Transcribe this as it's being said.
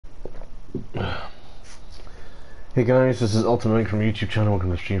Hey guys, this is Ultimate from YouTube channel.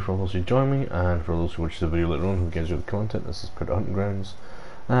 Welcome to the stream for all those who join me, and for those who watch the video later on who gives you the content. This is Predator Hunting Grounds,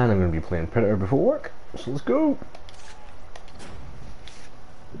 and I'm going to be playing Predator before work. So let's go.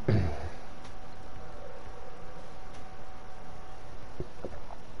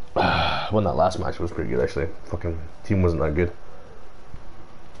 Won that last match was pretty good actually. Fucking team wasn't that good,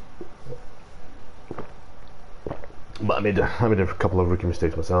 but I made a couple of rookie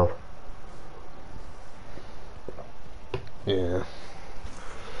mistakes myself. Yeah.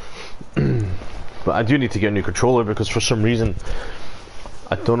 But I do need to get a new controller because for some reason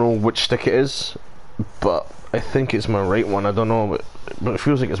I don't know which stick it is, but I think it's my right one. I don't know, but it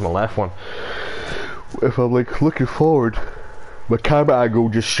feels like it's my left one. If I'm like looking forward, my camera angle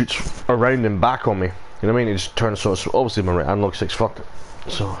just shoots around and back on me. You know what I mean? It just turns, so it's obviously my right analog stick's fucked.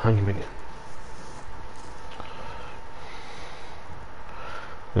 So hang on a minute.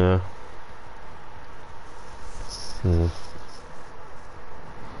 Yeah.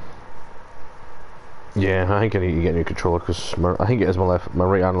 Yeah, I think I need to get a new controller because I think it is my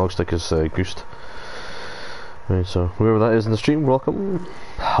right analog stick is goosed. Right, so whoever that is in the stream, welcome.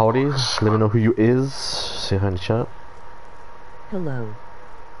 Howdy, let me know who you is. Say hi in the chat. Hello.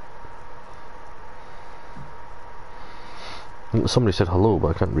 Somebody said hello, but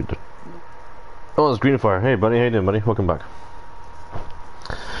I can't read it. Oh, it's Greenfire. Hey buddy, how you doing, buddy? Welcome back.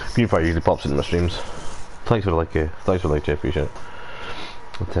 Greenfire usually pops in my streams. Thanks for the like, Jeff, appreciate it.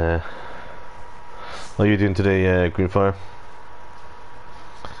 But how are you doing today, Greenfire?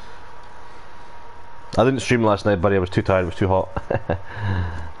 I didn't stream last night, buddy. I was too tired. It was too hot.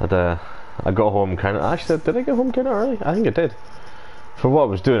 I got home kind of. Actually, did I get home kind of early? I think I did. For what I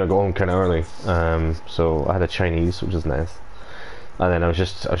was doing, I got home kind of early. So I had a Chinese, which is nice. And then I was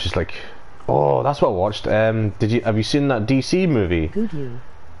just like, oh, that's what I watched. Have you seen that DC movie? Who'd you?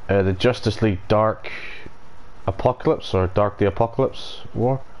 The Justice League Dark Apocalypse or Dark the Apocalypse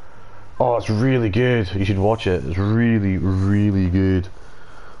War. Oh, it's really good. You should watch it. It's really, really good.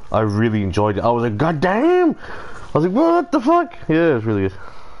 I really enjoyed it. I was like, God damn! I was like, what the fuck? Yeah, it was really good.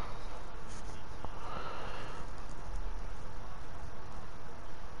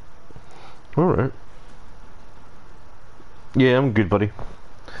 Alright. Yeah, I'm good, buddy.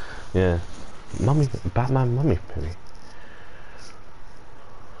 Yeah. Mummy, Batman Mummy, baby.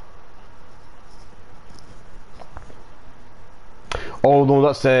 Oh no,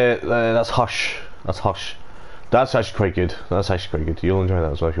 that's Hush. That's Hush. That's actually quite good. That's actually quite good. You'll enjoy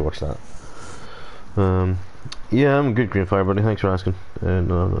that as well if you watch that. Yeah, I'm good, Greenfire, buddy. Thanks for asking.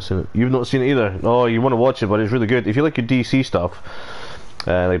 No, I've not seen it. You've not seen it either. Oh, you want to watch it, but it's really good. If you like your DC stuff,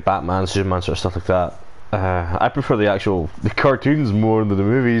 like Batman, Superman, sort of stuff like that, I prefer the cartoons more than the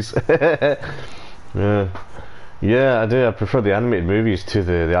movies. Yeah, I do. I prefer the animated movies to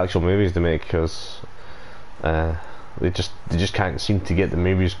the actual movies they make because they just can't seem to get the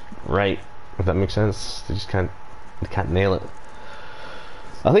movies right. If that makes sense, they can't nail it.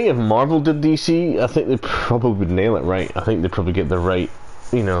 I think if Marvel did DC, I think they probably would nail it right. I think they'd probably get the right,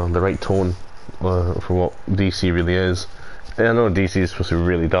 the right tone for what DC really is. And I know DC is supposed to be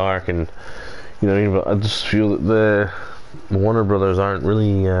really dark, and but I just feel that the Warner Brothers aren't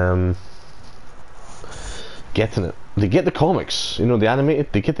really getting it. They get the comics, they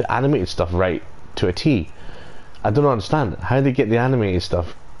get the animated stuff right to a T. I don't understand how they get the animated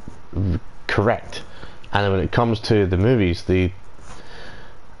stuff correct, and when it comes to the movies,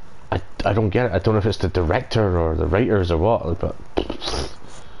 I don't get it. I don't know if it's the director or the writers or what, but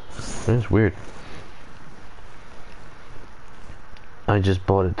it's weird. I just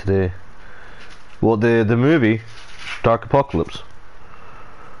bought it today. Well, the movie Dark Apocalypse.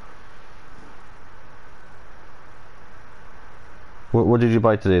 What did you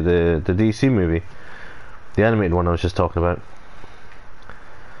buy today? The DC movie, the animated one I was just talking about.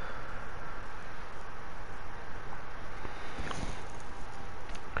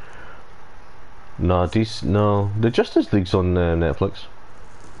 No, the Justice League's on Netflix.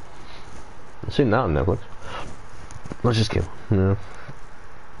 I've seen that on Netflix. Let's just kidding. No.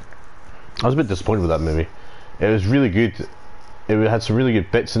 I was a bit disappointed with that movie. It was really good. It had some really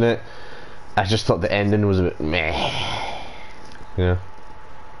good bits in it. I just thought the ending was a bit meh. Yeah.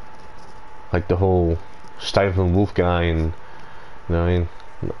 Like the whole stifling wolf guy and what I mean,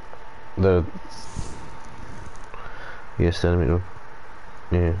 the yes, the animated one.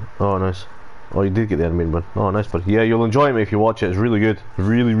 Yeah. Oh, nice. Oh, you did get the animated one. Oh, nice, buddy. Yeah, you'll enjoy it if you watch it. It's really good.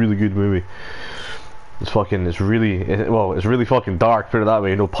 Really, really good movie. It's really fucking dark, put it that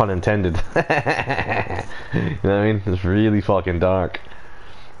way, no pun intended. You know what I mean? It's really fucking dark.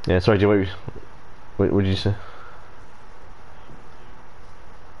 Yeah, sorry, Joe, what did you say?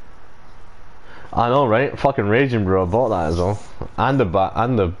 I know, right? Fucking raging, bro. I bought that as well, and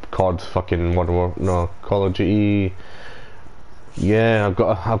the COD fucking Modern War, no, Call of Duty. Yeah, I've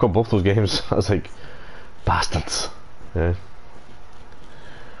got both those games. I was like, bastards. Yeah.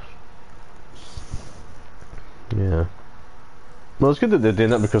 Yeah. Well, it's good that they're doing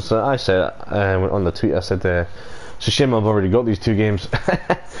that because I said on the tweet, I said, it's a shame I've already got these two games.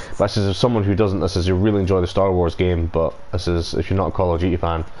 But I says, if someone who doesn't, I says, you really enjoy the Star Wars game, but I says, if you're not a Call of Duty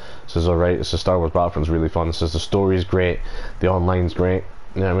fan, I says, alright, it's the Star Wars Battlefront's really fun. I says, the story's great, the online's great,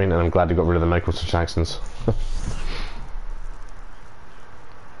 you know what I mean? And I'm glad they got rid of the microtransactions.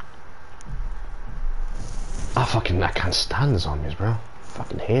 I can't stand the zombies, bro.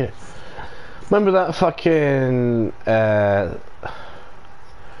 Fucking hate it. Remember that fucking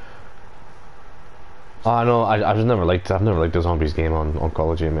oh no, I've just never liked the zombies game on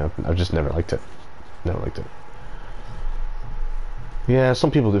Call of Duty, man. I've just never liked it. Never liked it. Yeah,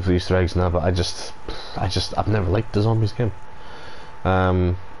 some people do for the Easter eggs now, but I've never liked the zombies game.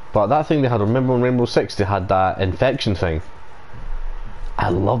 But that thing they had, remember on Rainbow Six they had that infection thing. I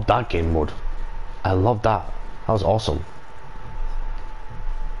loved that game mode. I loved that. That was awesome.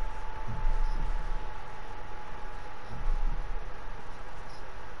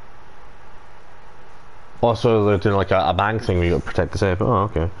 Also, they're doing like a bang thing where you got to protect the safe. Oh,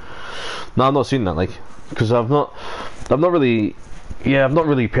 okay. No, I've not seen that. Like, because I've not really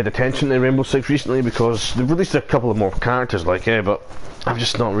paid attention to Rainbow Six recently because they've released a couple of more characters. Like, yeah, but I've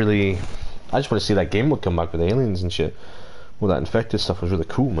just not really. I just want to see that game mode come back with the aliens and shit. Well, that infected stuff was really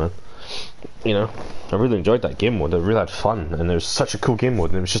cool, man. You know, I really enjoyed that game mode. I really had fun, and it was such a cool game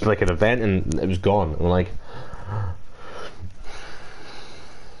mode. And it was just like an event, and it was gone. And I'm like.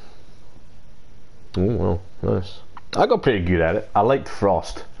 Oh well, nice. I got pretty good at it. I liked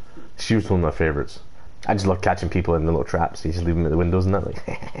Frost. She was one of my favourites. I just love catching people in the little traps. You just leave them at the windows and that,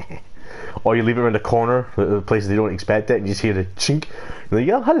 like. Or you leave it around the corner, the places they don't expect it, and you just hear the chink. You're like,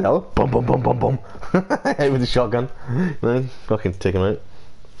 oh, hello, bum bum bum bum bum. Out with the shotgun, then fucking take him out.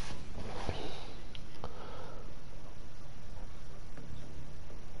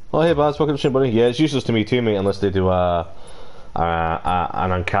 Oh hey Baz, welcome to shit, buddy. Yeah, it's useless to me too, mate, unless they do an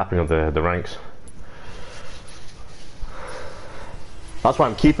uncapping of the ranks. That's why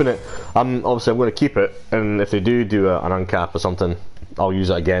I'm keeping it. Obviously I'm going to keep it, and if they do an uncap or something, I'll use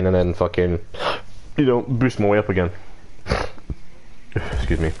it again and then fucking, you know, boost my way up again.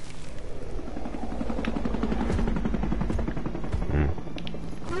 Excuse me.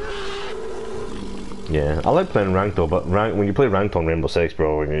 Yeah, I like playing ranked though, but when you play ranked on Rainbow Six,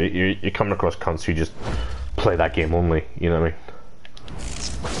 bro, you're coming across cunts who just play that game only. You know what I mean?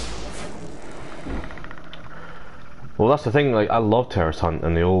 Well, that's the thing, like, I love Terrorist Hunt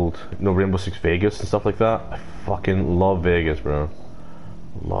and the old, you know, Rainbow Six Vegas and stuff like that. I fucking love Vegas, bro.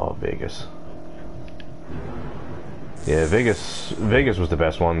 Love Vegas. Yeah, Vegas was the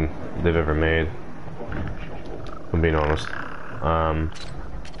best one they've ever made, if I'm being honest.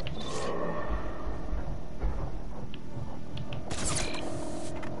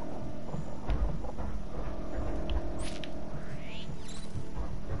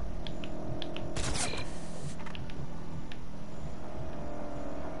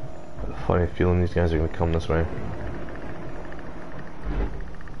 Funny feeling these guys are going to come this way.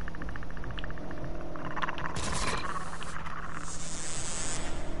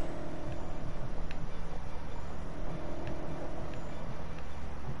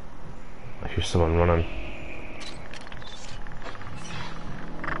 I hear someone running.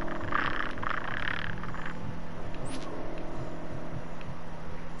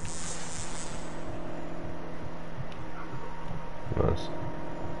 Nice.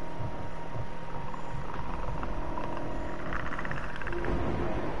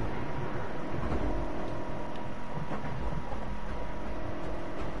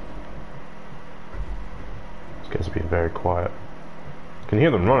 Guys being very quiet. Can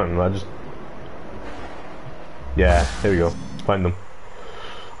hear them running, I just... Yeah, here we go. Find them.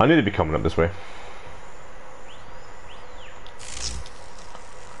 I need to be coming up this way.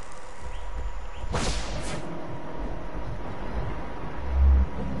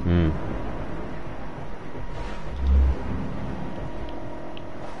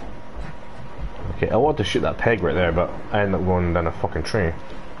 Okay, I wanted to shoot that peg right there, but I ended up going down a fucking tree.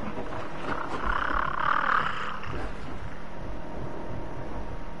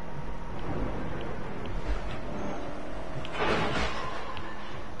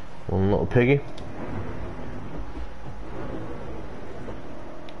 One little piggy.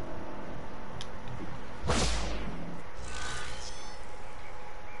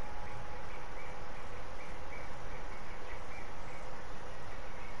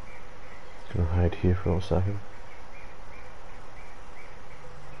 Gonna hide here for a second.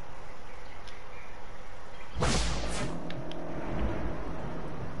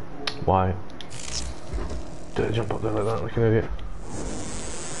 Why did I jump up there like that like an idiot?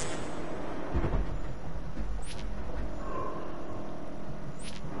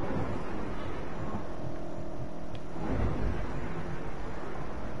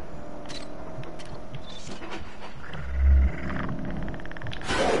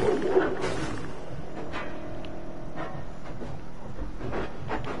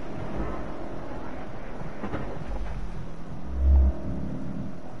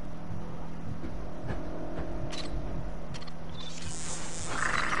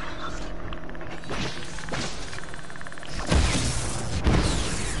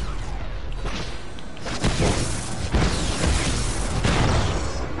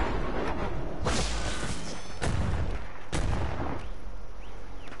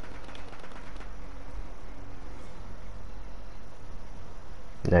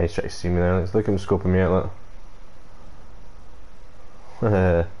 Yeah, he's trying to see me there. Let's look at him scoping me out.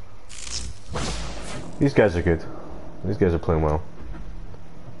 Look. These guys are good. These guys are playing well.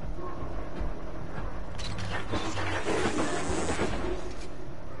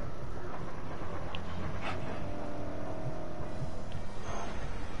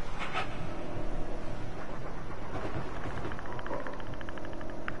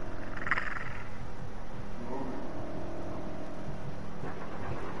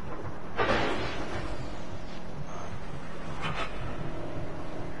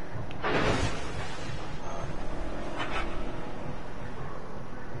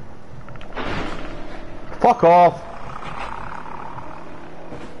 Fuck off!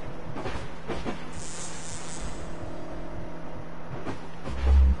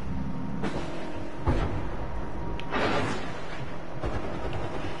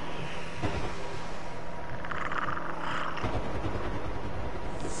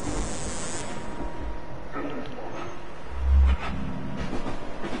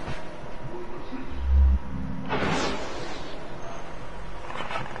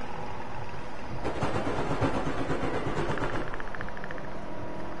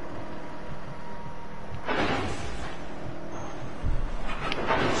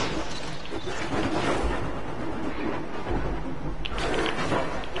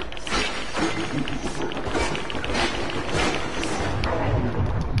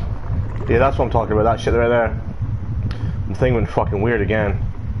 Yeah, that's what I'm talking about, that shit right there. The thing went fucking weird again.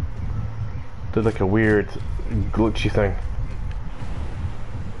 Did like a weird, glitchy thing.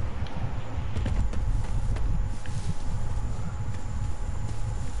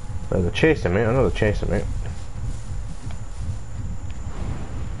 They're chasing me, I know they're chasing me.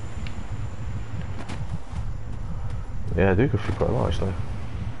 Yeah, I do go through quite a lot actually.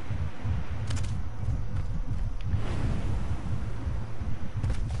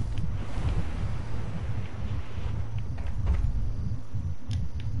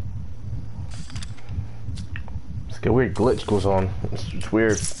 Like a weird glitch goes on. It's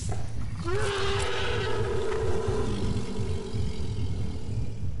weird.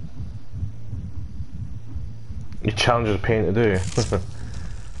 Your challenge is a pain to do.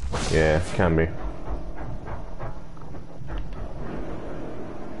 Yeah, can be.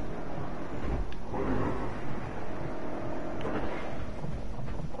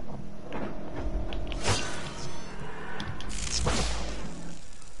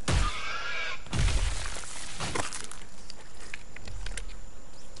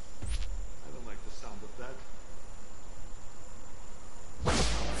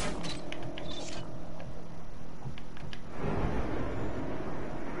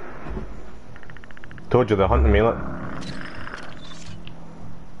 Told you they're hunting me, look.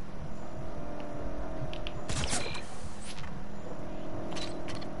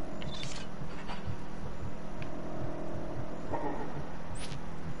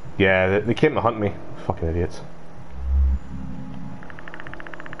 Yeah, they came to hunt me. Fucking idiots.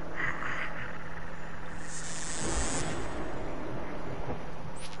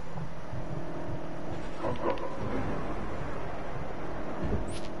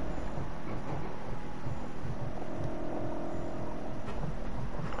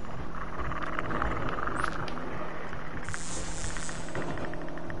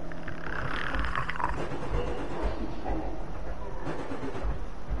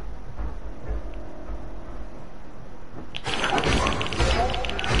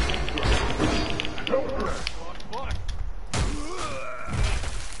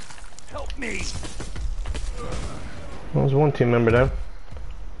 Well, there's one team member down.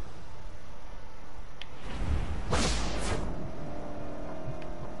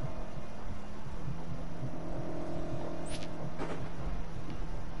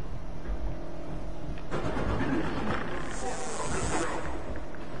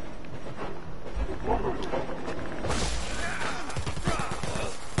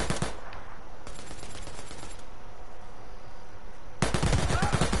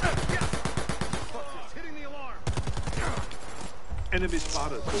 Enemy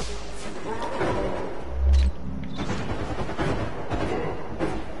spotted.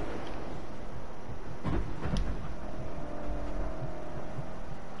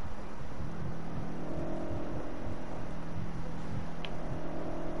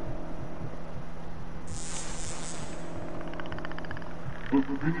 We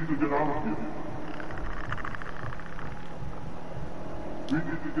need to get out of here. We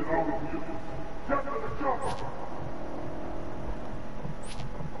need to get out of here. Get to the chopper.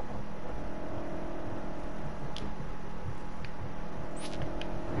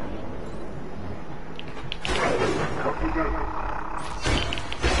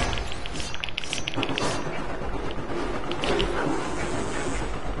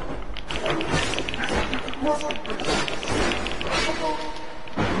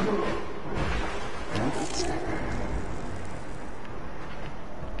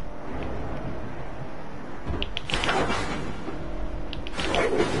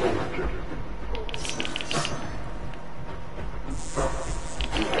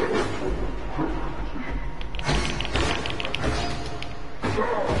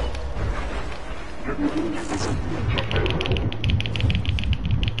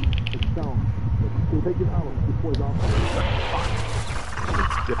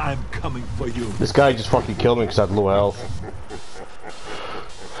 I'm coming for you. This guy just fucking killed me because I had low health.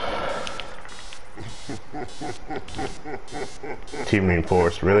 Team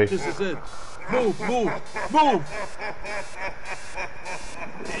reinforced, really? This is it. Move, move, move!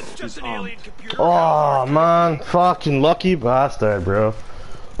 It's just an alien computer. Oh man, fucking lucky bastard, bro.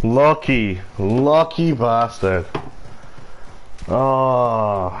 Lucky bastard.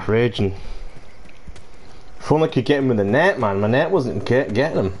 Oh, raging. If only I could get him with the net, man. My net wasn't getting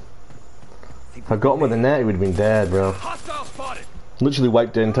him. If I got him with the net, he would have been dead, bro. Hostile spotted. Literally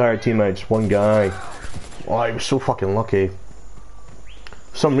wiped the entire team out, just one guy. Oh, he was so fucking lucky.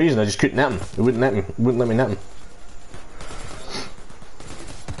 For some reason, I just couldn't net him. It wouldn't net him. It wouldn't let me net him.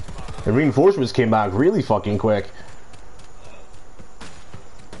 The reinforcements came back really fucking quick.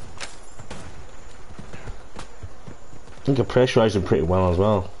 I think I pressurized him pretty well as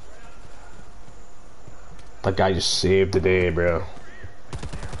well. That guy just saved the day, bro.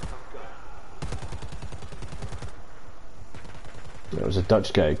 It was a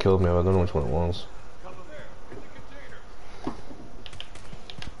Dutch guy who killed me, but I don't know which one it was.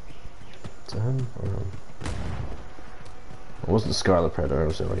 Is it him? Or it wasn't the Scarlet Predator, it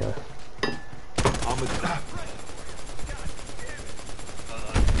was the other guy.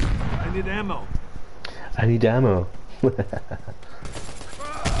 I need ammo. I need ammo.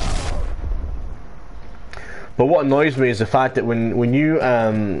 But what annoys me is the fact that when you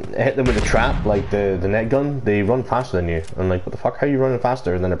hit them with a trap, like the net gun, they run faster than you. And like, what the fuck? How are you running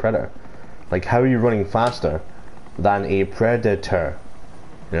faster than a predator? Like, how are you running faster than a predator?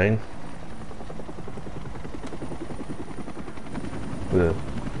 You know what I mean?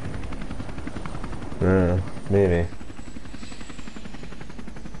 Maybe.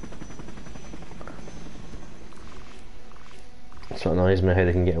 That's what annoys me, how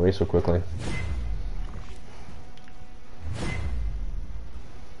they can get away so quickly.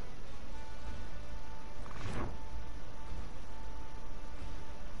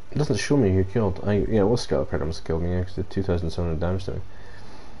 It doesn't show me who killed. Yeah, it was Scarlet Predator must have killed me, yeah, because it did 2,700 damage to me.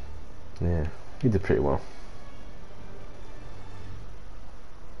 Yeah, he did pretty well.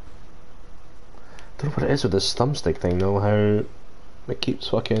 Don't know what it is with this thumbstick thing though, how it keeps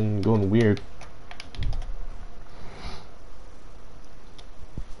fucking going weird.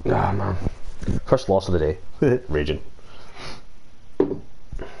 Ah man. First loss of the day. Raging.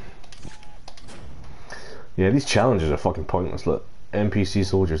 Yeah, these challenges are fucking pointless. Look, NPC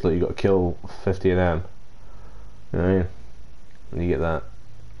soldiers, look, you gotta kill 50 of them. You know what I mean? And you get that.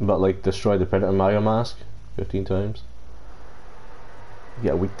 But like, destroy the Predator Mario mask 15 times. You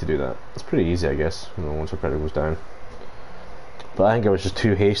get a week to do that. It's pretty easy, I guess, you know, once the Predator goes down. But I think I was just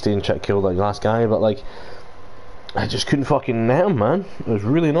too hasty and tried to kill that last guy, but like, I just couldn't fucking net him, man. It was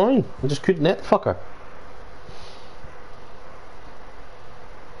really annoying. I just couldn't net the fucker.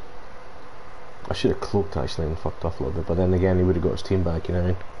 I should have cloaked actually and fucked off a little bit, but then again he would have got his team back, you know what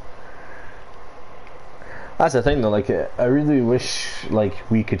I mean? That's the thing though, like, I really wish like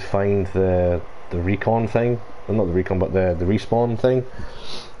we could find the recon thing. Well, not the recon, but the respawn thing.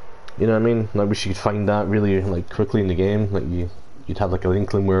 You know what I mean? I wish you could find that really like quickly in the game. Like you'd have like an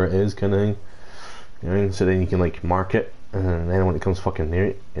inkling where it is, kind of thing. You know what I mean? So then you can like mark it, and then when it comes fucking near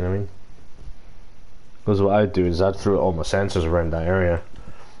it, you know what I mean? Because what I'd do is I'd throw all my sensors around that area.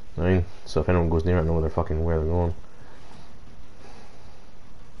 You know what I mean? So if anyone goes near it, I know where they're going.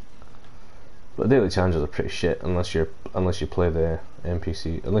 But daily challenges are pretty shit unless you play the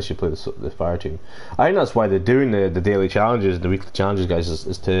NPC, unless you play the fire team. I think that's why they're doing the daily challenges, the weekly challenges, guys,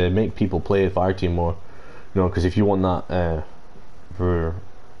 is to make people play fire team more. You know, because if you want that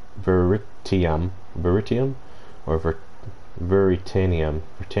veritium or Vertanium,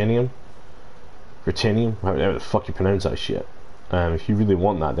 however the fuck you pronounce that shit. If you really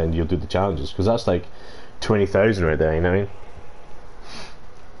want that, then you'll do the challenges, because that's like 20,000 right there, you know what I mean?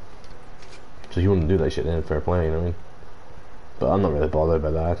 So if you want to do that shit, then fair play, you know what I mean? But I'm not really bothered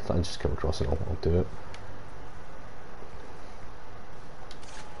by that. I just come across it and I'll do it.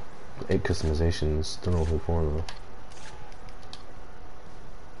 8 customizations, don't know who for though.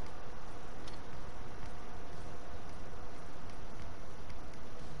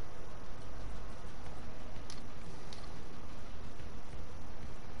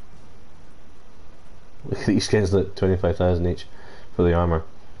 Look at these skins, look, 25,000 each for the armor.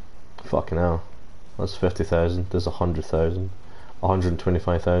 Fucking hell. That's 50,000, there's 100,000,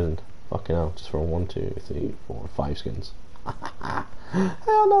 125,000. Fucking hell, just for 1, 2, 3, 4, 5 skins. Hell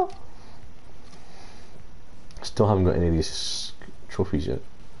no! Still haven't got any of these trophies yet.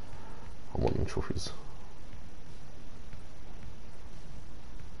 I want them trophies.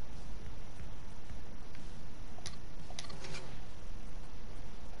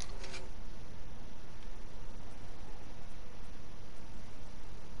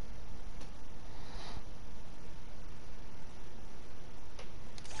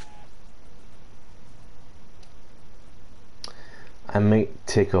 I might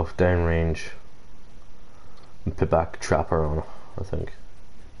take off downrange and put back trapper on, I think.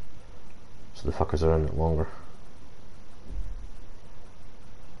 So the fuckers are in it longer.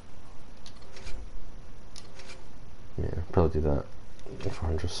 Yeah, probably do that.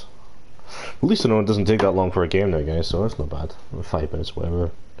 400s. At least I know it doesn't take that long for a game now, guys, so that's not bad. 5 minutes,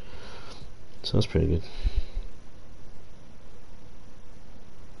 whatever. So that's pretty good.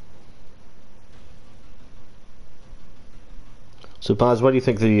 So Baz, why do you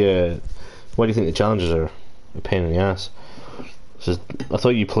think the challenges are a pain in the ass? I thought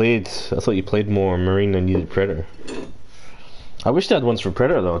you played more Marine than you did Predator. I wish they had ones for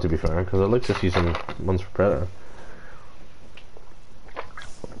Predator though, to be fair, because I'd like to see some ones for Predator.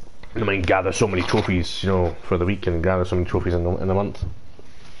 I mean, gather so many trophies, you know, for the week, and gather so many trophies in a month.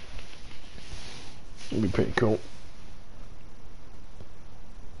 It'd be pretty cool.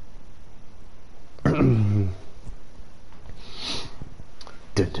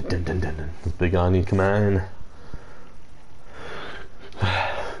 Dun, dun, dun, dun, dun, dun. Big Arnie, come on.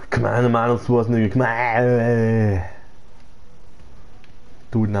 Come on, man, I'm supposed to come on.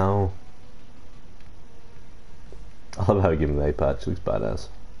 Do it now. I love how I give him the eye patch, looks badass.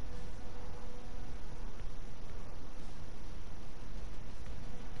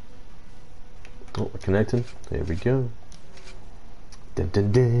 Oh, we're connecting. There we go. Dun,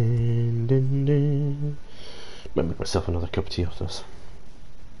 dun, dun, dun, dun. Might make myself another cup of tea off this.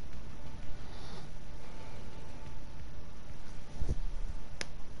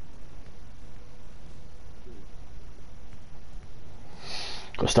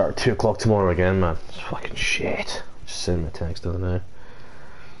 Gotta start at 2 o'clock tomorrow again, man. It's fucking shit. Just send me a text the other now.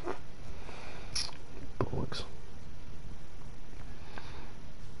 Bollocks.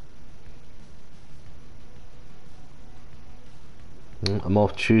 I'm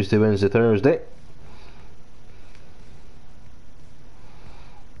off Tuesday, Wednesday, Thursday.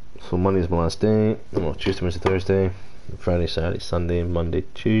 So Monday's my last day. I'm off Tuesday, Wednesday, Thursday. Friday, Saturday, Sunday, Monday,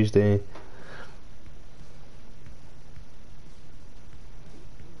 Tuesday.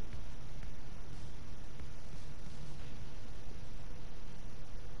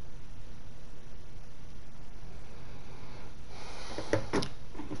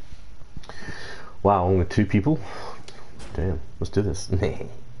 Wow, only 2 people? Damn, let's do this.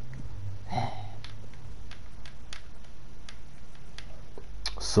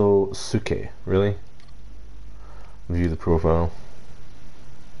 So, Suke, really? View the profile.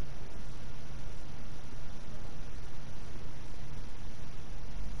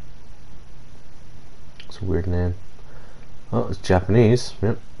 It's a weird name. Oh, it's Japanese.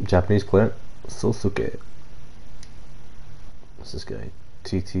 Yep, Japanese player. Sosuke. What's this guy?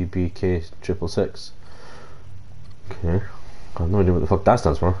 TTBK 666. Okay. I have no idea what the fuck that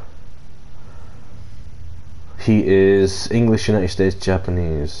stands for. He is English, United States,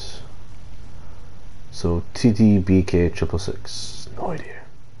 Japanese. So TTBK 666. No idea.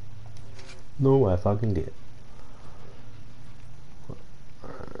 No, I fucking did.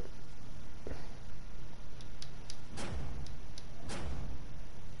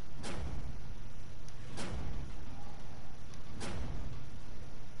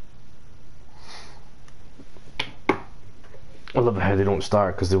 I love how they don't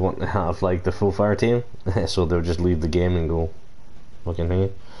start because they want to have like the full fire team, so they'll just leave the game and go fucking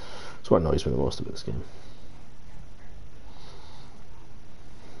hang. That's what annoys me the most about this game.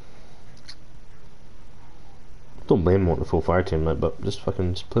 Don't blame them on the full fire team, like, but just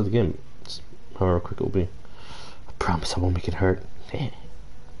fucking just play the game. It's however quick it'll be. I promise I won't make it hurt.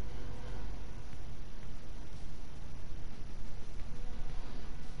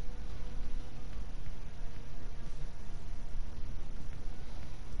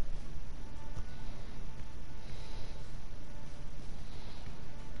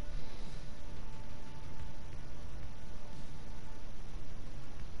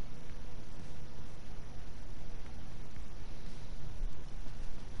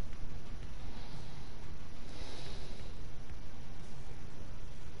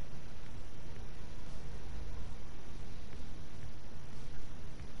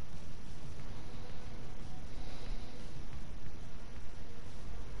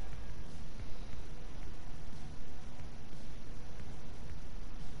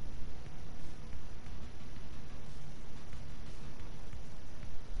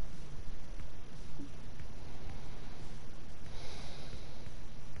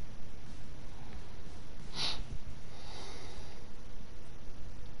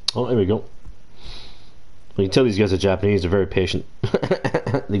 Oh, here we go. You can tell these guys are Japanese, they're very patient.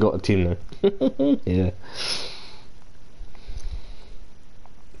 They got a team now. Yeah.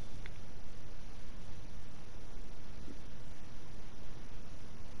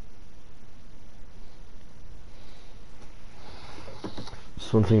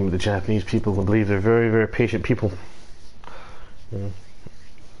 It's one thing with the Japanese people, I believe they're very, very patient people. Yeah.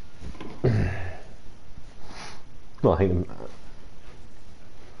 Well, I think...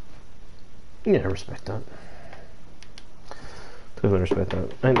 Yeah, I respect that. Definitely respect that. I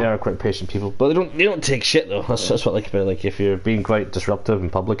think they are quite patient people, but they don't take shit though. That's what I like about it. Like if you're being quite disruptive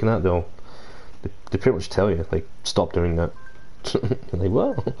in public and that, they pretty much tell you like stop doing that. You're like,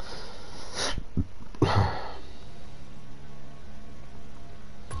 well.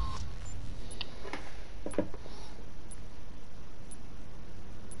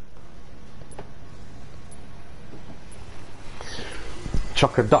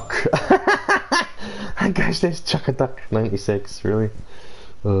 Chuck a duck. That guy's name's Chuck a Duck 96, really?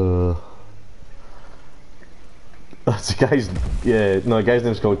 That's a guy's, yeah, no, the guy's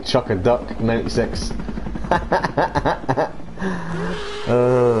name's called Chuck a Duck 96. I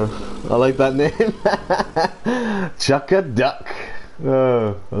like that name. Chuck a Duck.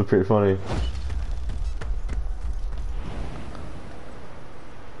 That's pretty funny.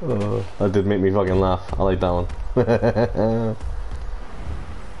 That did make me fucking laugh. I like that one.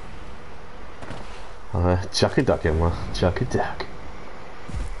 Chuck a duck, Emma. Chuck a duck.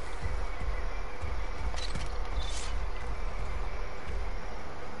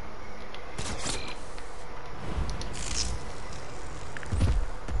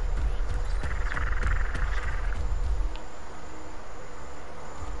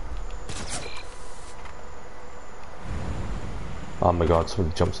 Oh my god, some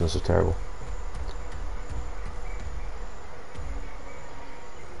of the jumps in this are terrible.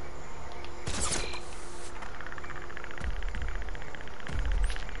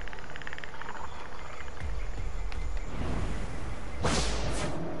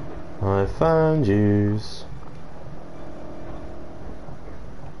 I found yous.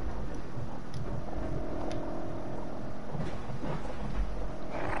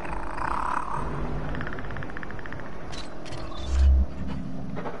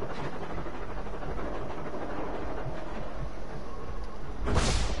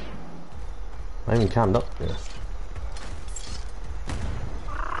 I even cammed up here.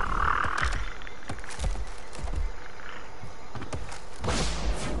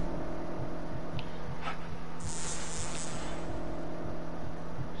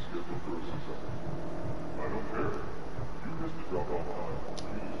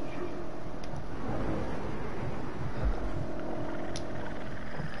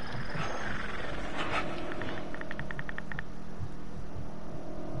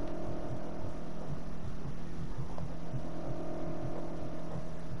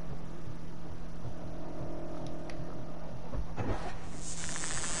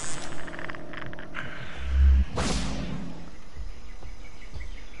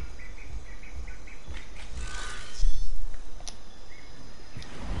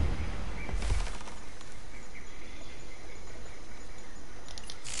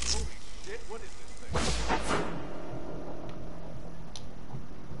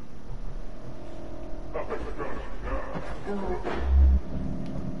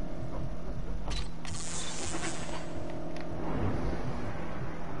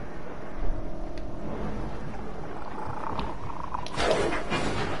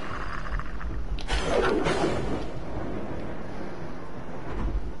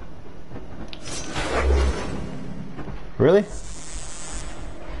 Really?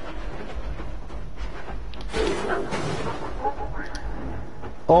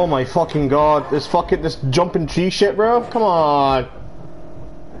 Oh my fucking god, this jumping tree shit, bro. Come on.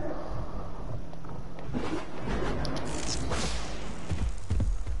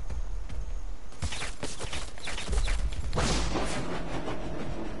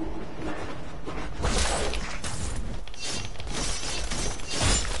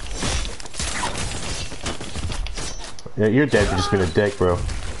 Yeah, you're dead for just being a dick, bro.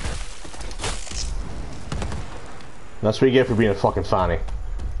 That's what you get for being a fucking fanny.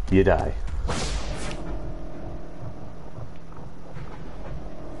 You die.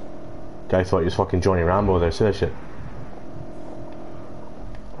 Guy thought he was fucking Johnny Rambo there, see that shit.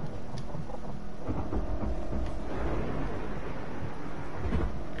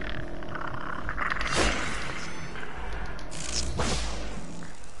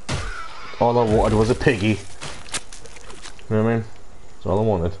 All I wanted was a piggy. You know what I mean? That's all I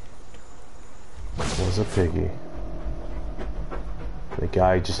wanted. Was a piggy. The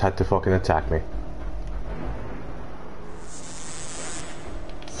guy just had to fucking attack me.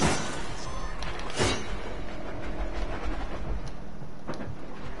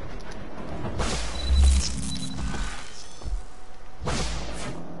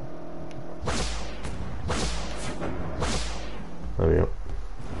 There we go.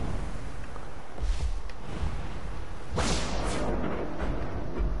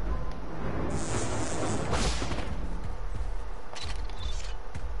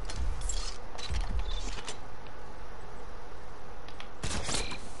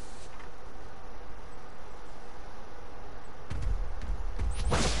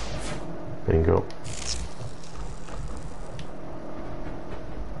 Bingo.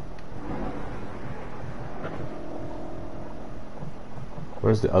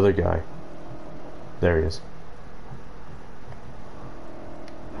 Where's the other guy? There he is.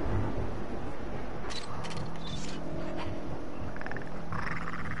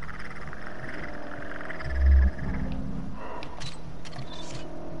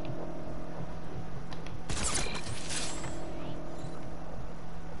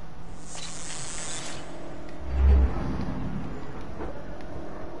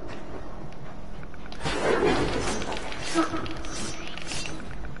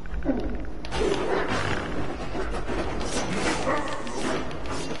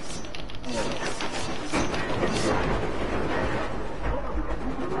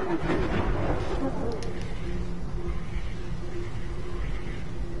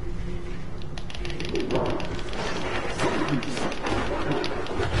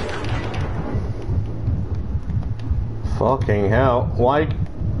 Fucking hell. Why?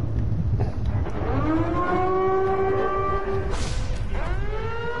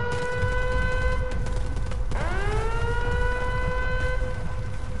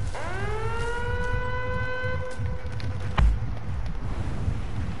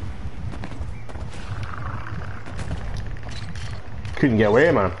 Couldn't get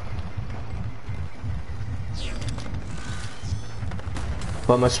away, man.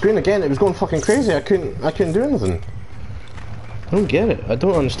 But my screen again, it was going fucking crazy. I couldn't do anything. I don't get it. I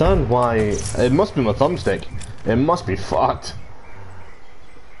don't understand why. It must be my thumbstick. It must be fucked.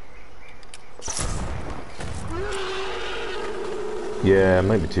 Yeah, it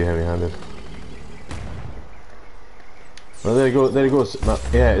might be too heavy-handed. Well, there you go. There you go.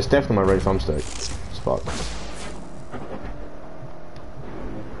 Yeah, it's definitely my right thumbstick. It's fucked.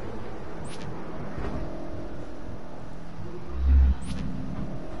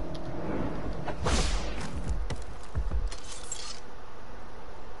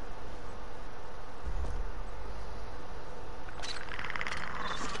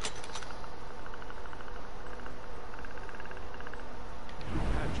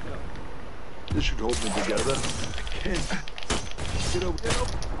 This should hold me together. I can't. Get over. Get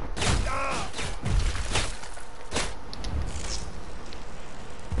over. Ah!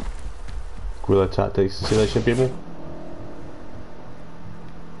 Guerrilla tactics. See that shit, people?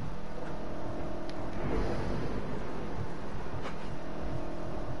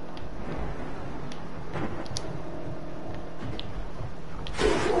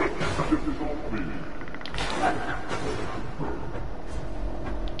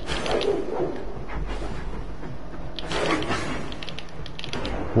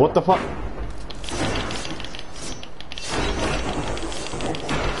 What the fuck?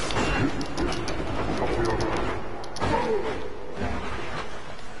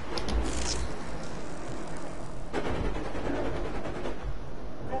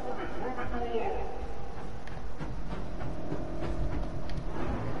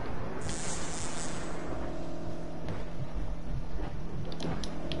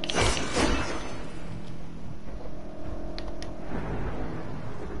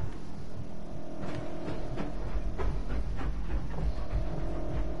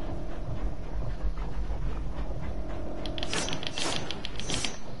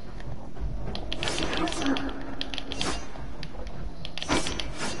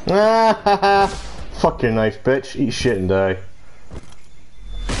 Ah, fuck your knife, bitch. Eat shit and die.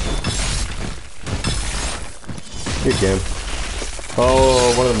 You can.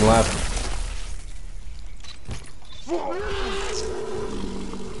 Oh, one of them left.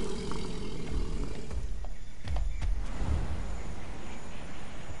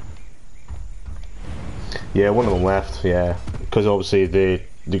 Yeah, one of them left, yeah. Because obviously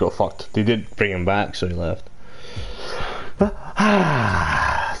they got fucked. They did bring him back, so he left.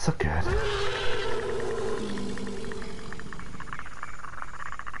 Ah, so good.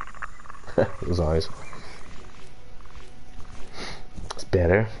 Those eyes. It's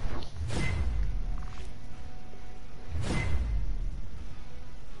better.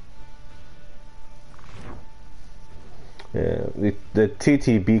 Yeah, the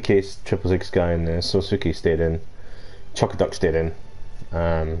TTBK 666 guy and the Sosuke stayed in. Chuckaduck stayed in.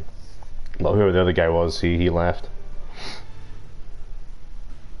 But whoever the other guy was, he left.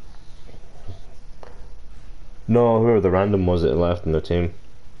 No, whoever the random was that left in the team.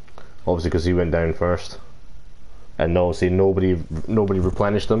 Obviously because he went down first. And obviously nobody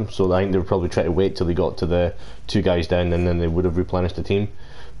replenished them, so I think they were probably trying to wait till they got to the two guys down and then they would have replenished the team.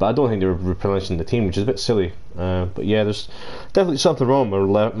 But I don't think they were replenishing the team, which is a bit silly. But yeah, there's definitely something wrong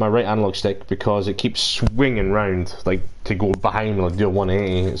with my right analog stick because it keeps swinging round, like to go behind me, like do a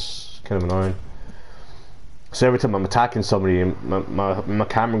 180. It's kind of annoying. So every time I'm attacking somebody, my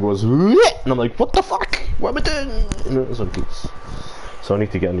camera goes, and I'm like, what the fuck? What am I doing? You know, so it keeps. So I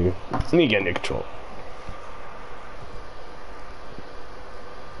need to get a new control.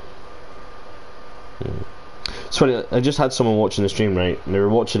 It's funny, I just had someone watching the stream, right, and they were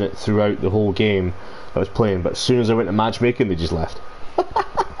watching it throughout the whole game I was playing, but as soon as I went to matchmaking, they just left.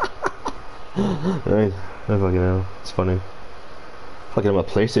 Right, I fucking hell, it's funny. Fucking my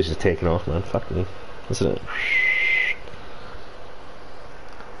PlayStation's taking off, man, fuck me. Isn't it?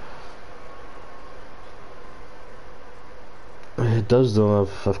 It does though,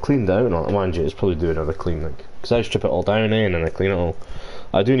 I've cleaned out and all that. Mind you, it's probably do another clean, like, because I strip it all down and then I clean it all.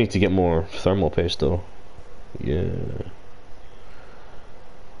 I do need to get more thermal paste though. Yeah.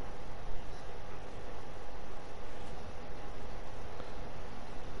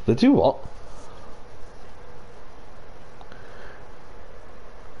 They do what?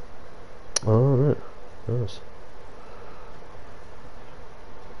 Oh, right. Nice.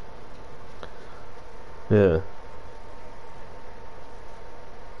 Yeah.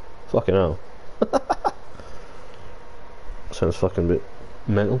 Fucking hell. Sounds fucking bit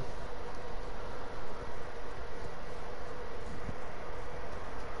mental.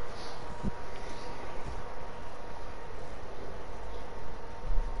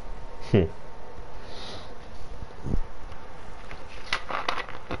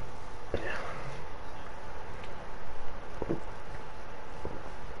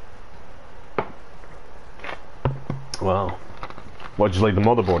 Wow. Why'd you like the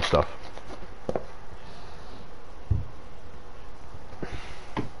motherboard stuff?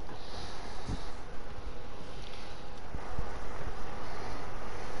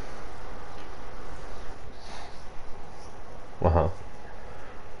 Wow.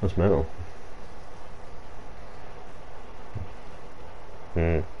 That's mental.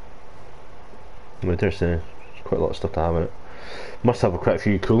 But there's quite a lot of stuff to have in it. Must have quite a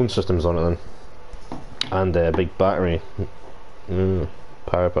few cooling systems on it then. And a big battery.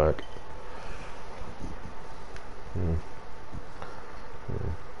 Power pack.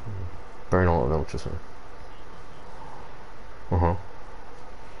 Burn all of them, what you say?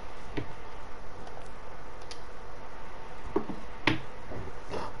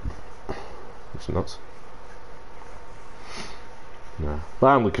 It's nuts. Yeah. But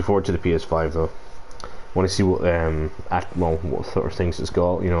I'm looking forward to the PS5 though. Want to see what what sort of things it's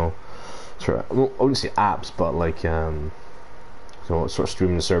got, you know. Sort of, well, I wouldn't say apps, but like so what sort of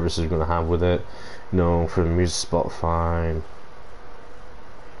streaming services we're going to have with it, you know, for the music, Spotify.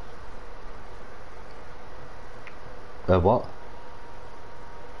 What?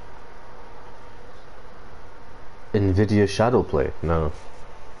 Nvidia Shadowplay? No.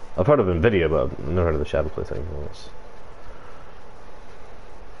 I've heard of Nvidia, but I've never heard of the Shadowplay thing.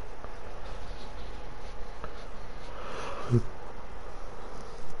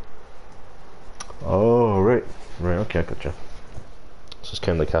 Oh, right. Right, okay, I gotcha. So it's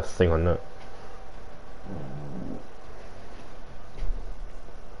kind of like a thing on that.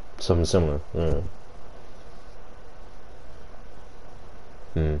 Something similar, yeah.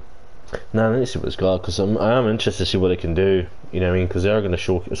 Now, let me see what it's got, because I am interested to see what it can do, you know what I mean, because they are going to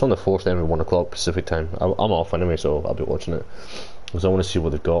show, it's on the 4th then at 1 o'clock Pacific time. I'm off anyway, so I'll be watching it, because I want to see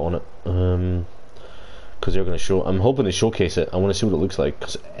what they've got on it. because they're going to show. I'm hoping they showcase it. I want to see what it looks like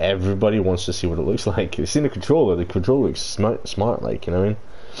because everybody wants to see what it looks like. You've seen the controller. The controller looks smart, like, you know what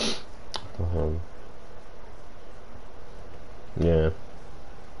I mean? Yeah.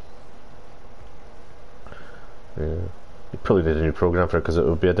 Yeah. They probably did a new program for it because it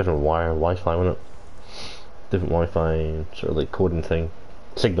would be a different Wi-Fi, wouldn't it? Different Wi-Fi sort of like coding thing.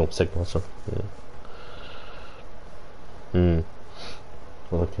 Signal, so yeah.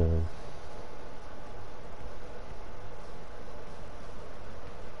 Okay.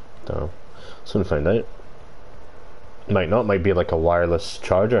 Don't know. Soon find out. Might not, might be like a wireless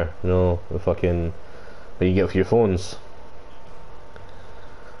charger, you know, the fucking that you get for your phones.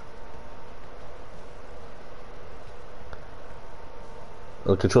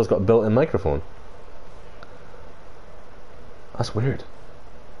 The control's got a built-in microphone. That's weird.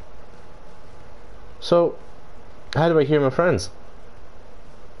 So, how do I hear my friends?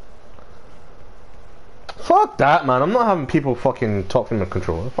 Fuck that, man. I'm not having people fucking talking to my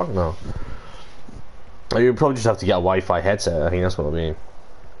controller. Fuck no. You probably just have to get a Wi-Fi headset. I think that's what I mean.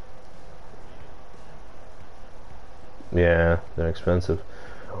 Yeah, they're expensive.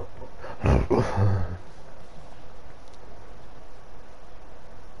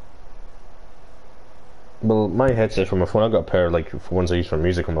 Well, my headset from my phone, I've got a pair like for ones I use for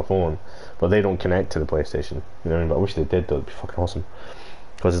music on my phone, but they don't connect to the PlayStation. You know what I mean? But I wish they did. Though it'd be fucking awesome.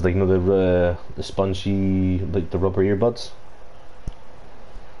 Because it's like, you know, the spongy, like the rubber earbuds.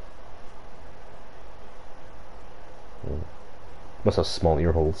 Must have small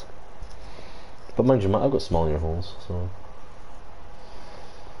ear holes. But mind you, I've got small ear holes, so.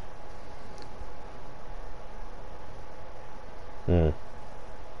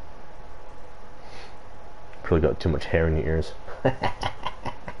 Probably got too much hair in your ears.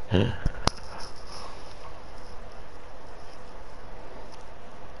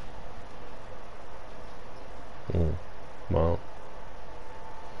 Well.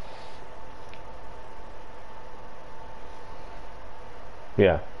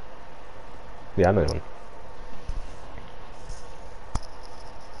 Yeah. Yeah, I know one.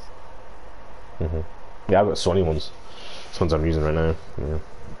 Yeah, I've got Sony ones. This ones I'm using right now. Yeah.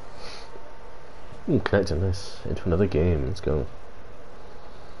 Connected, nice. Into another game. Let's go.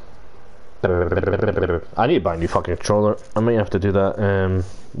 I need to buy a new fucking controller. I might have to do that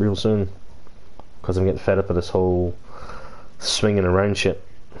real soon. Because I'm getting fed up of this whole swinging around shit.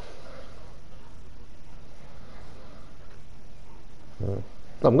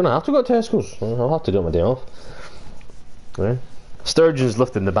 I'm gonna have to go to Tesco's. I'll have to do it my day off. Yeah. Sturgeon's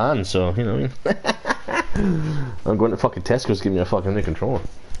lifting the ban, so you know what I mean. I'm going to fucking Tesco's to give me a fucking new controller.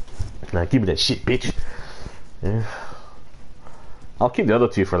 Nah, give me that shit, bitch. Yeah. I'll keep the other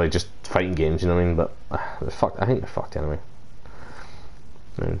two for like just fighting games, you know what I mean? But I think they're fucked anyway.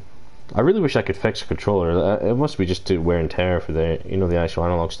 I really wish I could fix a controller. It must be just to wear and tear for the, you know, the actual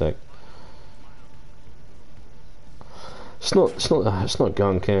analog stick. It's not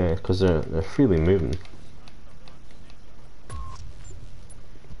gunk, because they're freely moving.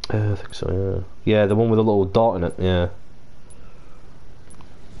 I think so, yeah. Yeah, the one with a little dot in it, yeah.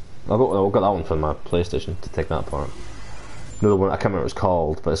 I've got that one for my PlayStation to take that apart. Another one, I can't remember what it's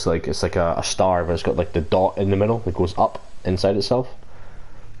called, but it's like a star, but it's got like the dot in the middle that goes up inside itself.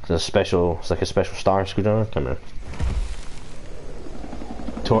 It's like a special star screwdriver. Can't remember.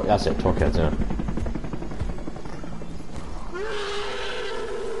 That's it, torque heads, yeah.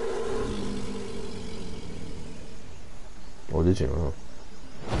 Oh, did you? Oh.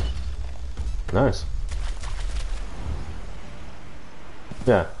 Nice.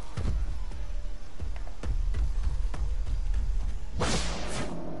 Yeah.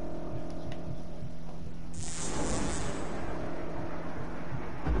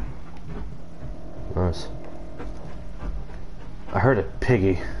 Nice. I heard a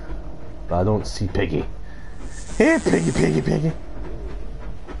piggy, but I don't see piggy. Hey, piggy, piggy, piggy.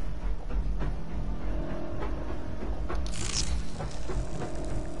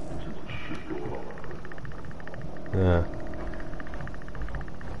 Yeah.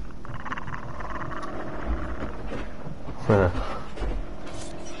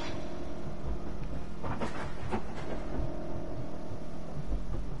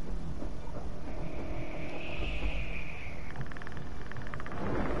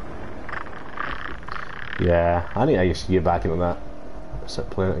 Yeah, I need to get back into that.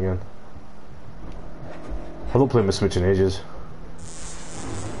 Start playing it again. I don't play my Switch in ages.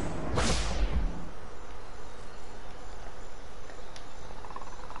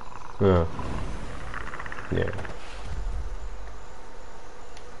 Yeah. Yeah.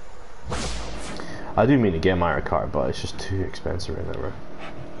 I do mean to get Mario Kart, but it's just too expensive right now, right?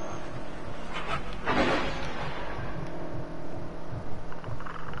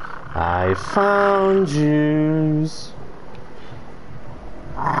 I found you.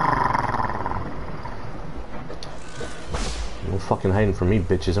 No fucking hiding from me,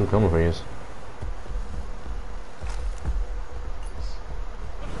 bitches. I'm coming for you.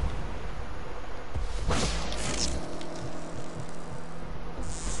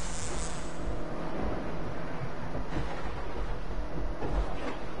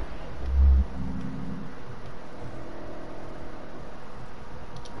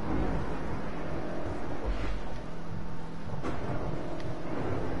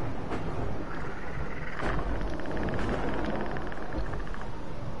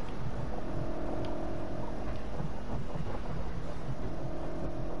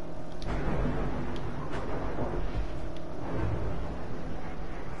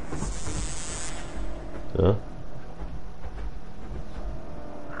 Huh?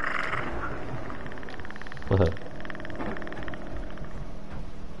 What?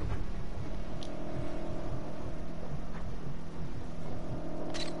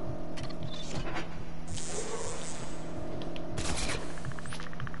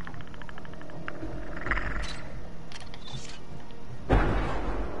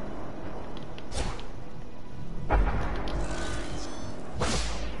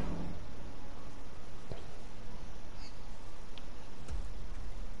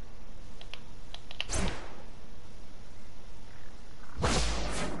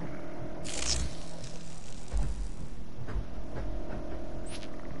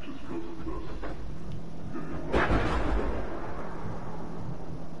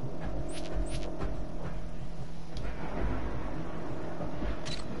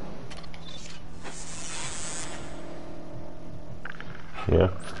 Yeah.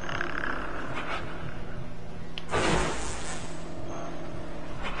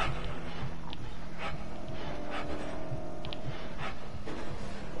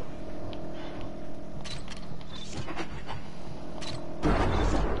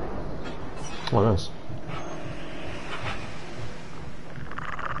 Oh, nice.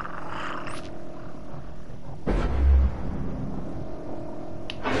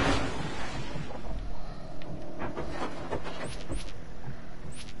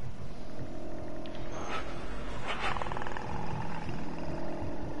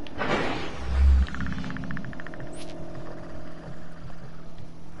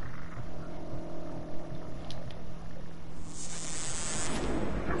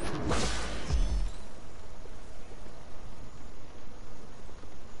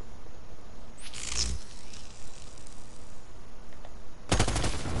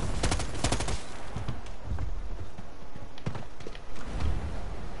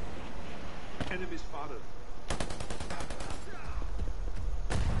 Enemy spotted.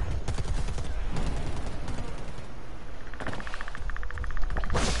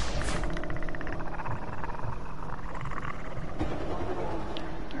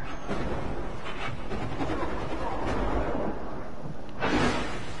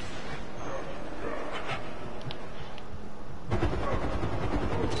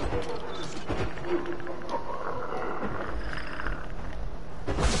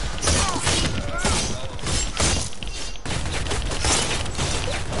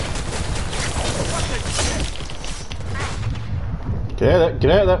 Get out of there,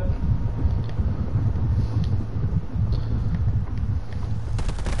 get out of there.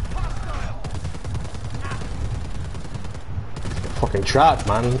 Fucking trapped,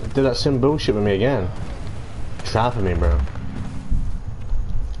 man. Did that same bullshit with me again. Trapping me, bro.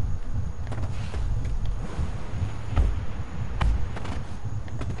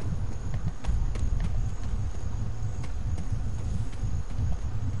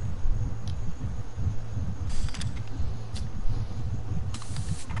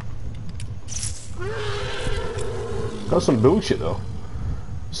 That's some bullshit though.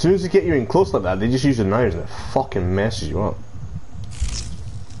 As soon as they get you in close like that, they just use the knives and it fucking messes you up.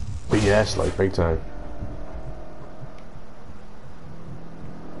 But yes, like big time.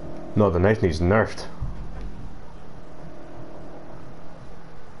 No, the knife needs nerfed.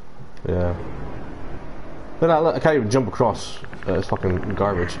 Yeah. Look, I can't even jump across. It's fucking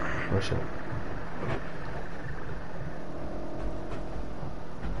garbage. Oh shit.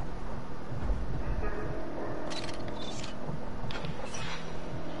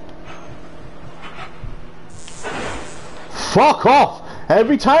 Fuck off!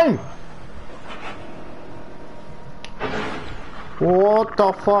 Every time! What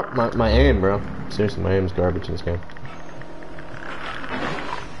the fuck? My aim, bro. Seriously, my aim's garbage in this game.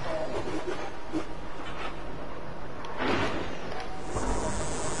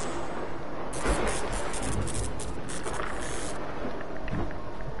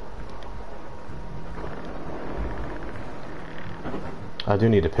 I do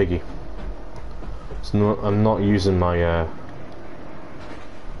need a piggy. It's not, I'm not using my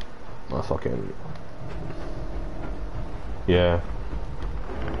my fucking, yeah.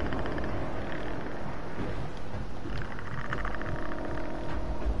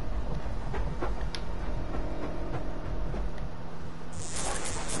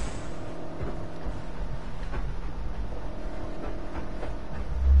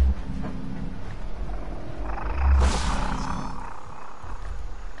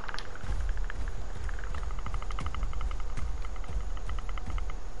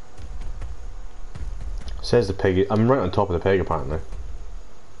 Says the pig. I'm right on top of the pig apparently,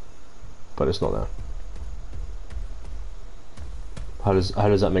 but it's not there. How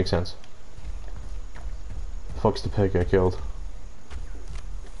does that make sense? The fuck's the pig I killed?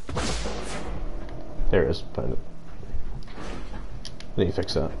 There it is. Found it. They need to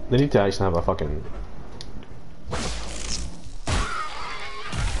fix that. They need to actually have a fucking.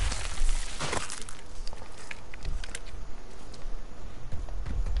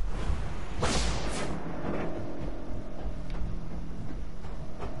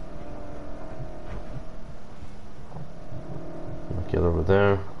 Get over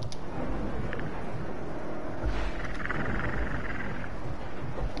there.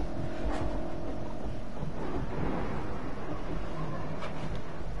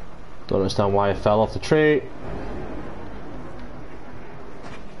 Don't understand why I fell off the tree.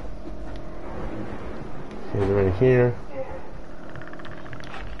 Okay, they're in here.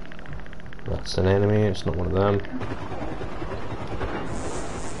 That's an enemy, it's not one of them.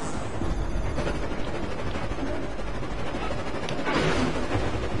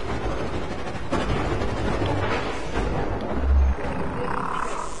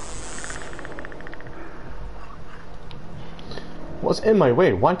 What's in my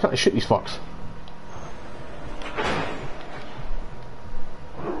way? Why can't I shoot these fucks?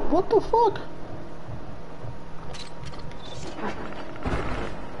 What the fuck?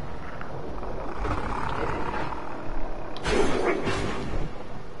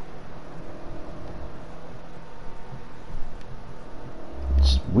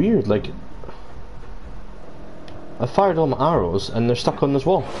 It's weird, like I fired all my arrows and they're stuck on this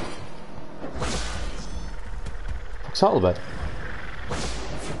wall. What's that all about?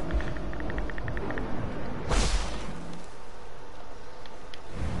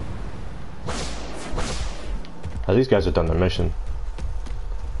 Oh, these guys have done their mission.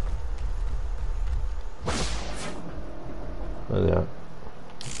 There they are.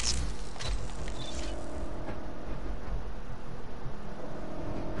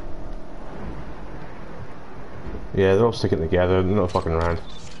 Yeah, they're all sticking together, they're not fucking around.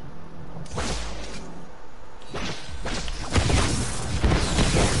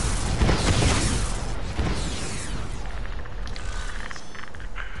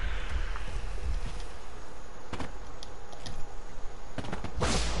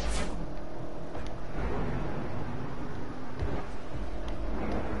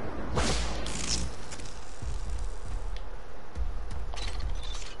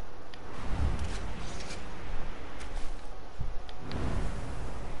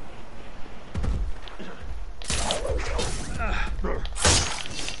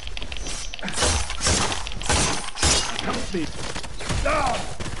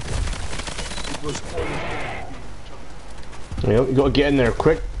 You know, you gotta get in there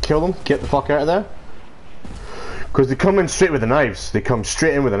quick, kill them, get the fuck out of there. Because they come in straight with the knives. They come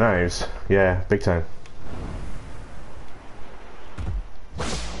straight in with the knives. Yeah, big time. I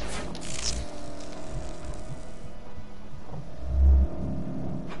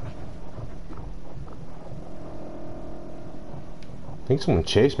think someone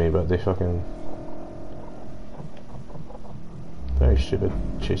chased me, but they fucking... Very stupid,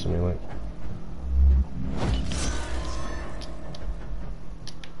 chasing me like...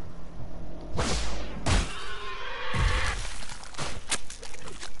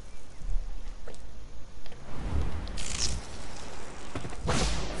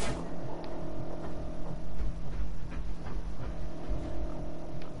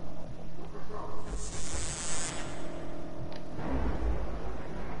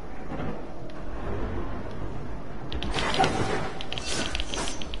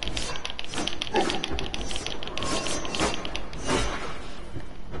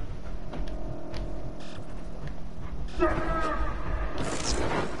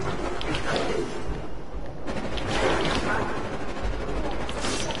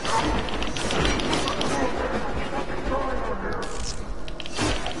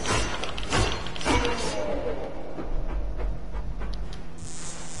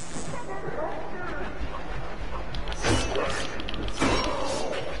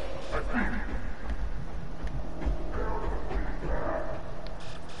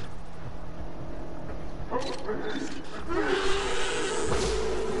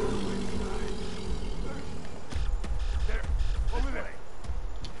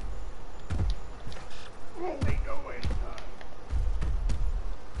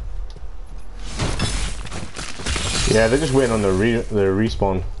 Yeah, they're just waiting on the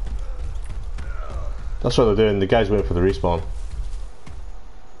respawn. That's what they're doing. The guy's waiting for the respawn.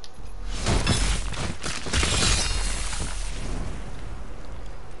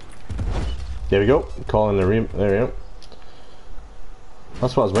 There we go. Calling the there we go.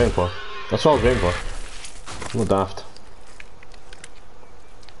 That's what I was waiting for. That's what I was waiting for. I'm not daft.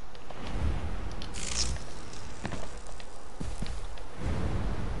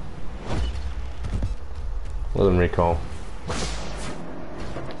 Let them recall.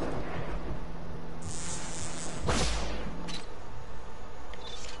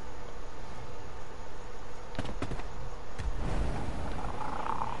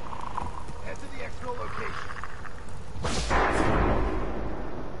 Head to the exfil location.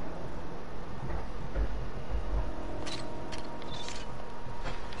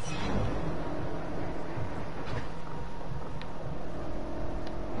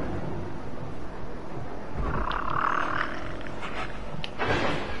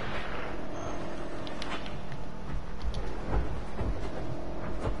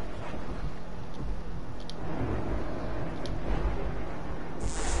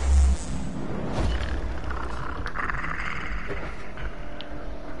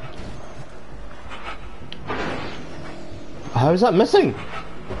 How is that missing?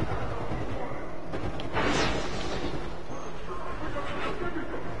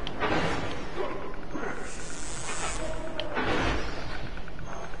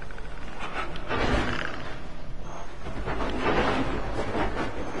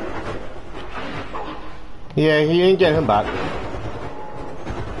 Yeah, he ain't getting him back.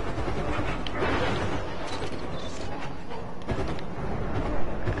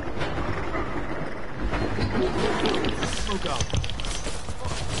 Smoke out.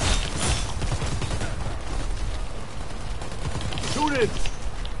 Shoot it!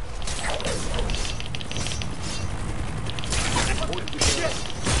 Holy shit!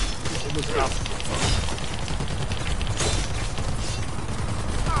 Almost out.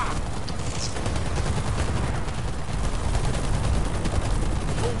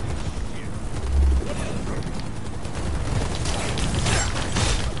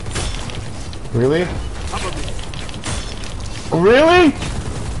 Really? Really?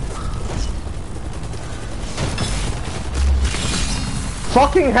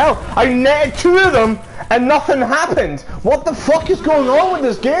 Fucking hell! I netted 2 of them and nothing happened! What the fuck is going on with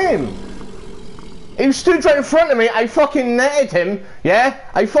this game? He stood right in front of me, I fucking netted him, yeah?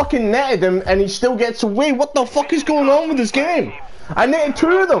 I fucking netted him and he still gets away. What the fuck is going on with this game? I netted 2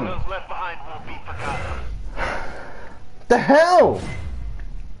 of them! The hell?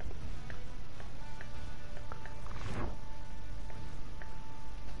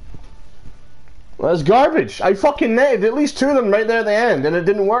 That's garbage. I fucking netted at least 2 of them right there at the end, and it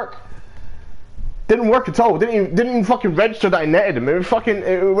didn't work. Didn't work at all. Didn't even fucking register that I netted him.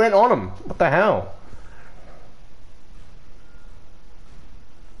 It went on him. What the hell?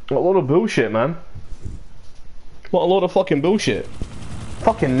 What a load of bullshit, man. What a load of fucking bullshit.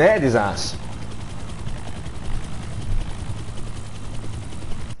 Fucking netted his ass.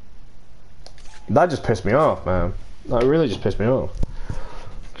 That just pissed me off, man. That really just pissed me off.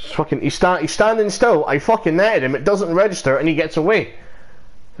 Fucking, he's standing still. I fucking netted him. It doesn't register, and he gets away.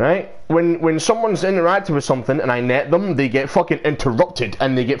 Right? When someone's interacting with something and I net them, they get fucking interrupted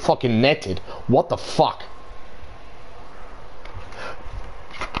and they get fucking netted. What the fuck?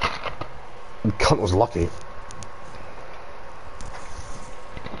 The cunt was lucky.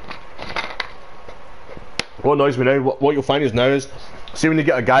 What annoys me now? What you'll find is now is, see when you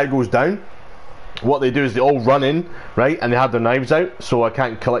get a guy who goes down. What they do is they all run in, right, and they have their knives out, so I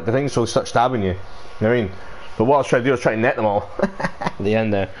can't collect the things, so they start stabbing you. You know what I mean? But what I was trying to do was try to net them all. At the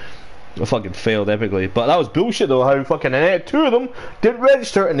end there. I fucking failed epically. But that was bullshit though, how fucking I netted 2 of them, didn't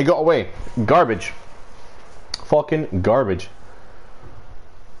register, and they got away. Garbage. Fucking garbage.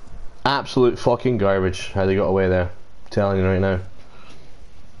 Absolute fucking garbage, how they got away there. I'm telling you right now.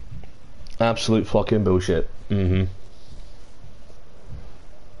 Absolute fucking bullshit.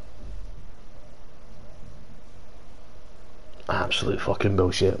 Absolute fucking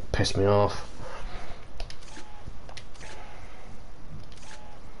bullshit. Pissed me off.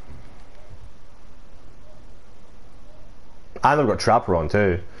 And they've got Trapper on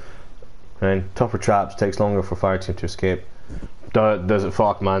too. And tougher traps, takes longer for fire team to escape. Does it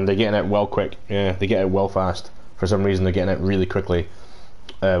fuck, man? They're getting out well quick. Yeah, they get out well fast. For some reason they're getting out really quickly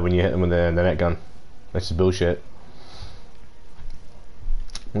when you hit them with the net gun. This is bullshit.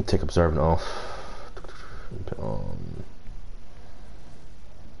 I'll take observant off. Put on.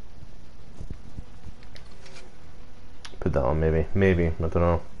 Put that on maybe. Maybe, I don't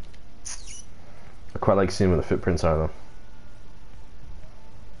know. quite like seeing where the footprints are though.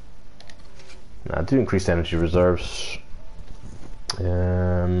 I do increased energy reserves.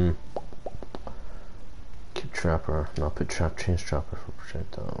 Keep trapper. No, put change trapper for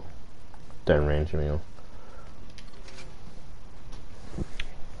projectile. Down range, you know.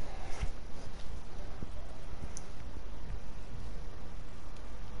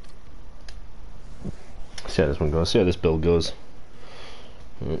 See how this one goes. See how this build goes.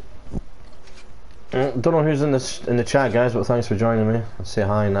 Don't know who's in the chat, guys, but thanks for joining me. Say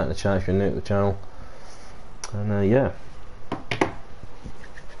hi in the chat if you're new to the channel. And yeah.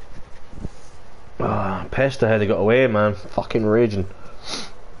 Pissed ahead, they got away, man. Fucking raging.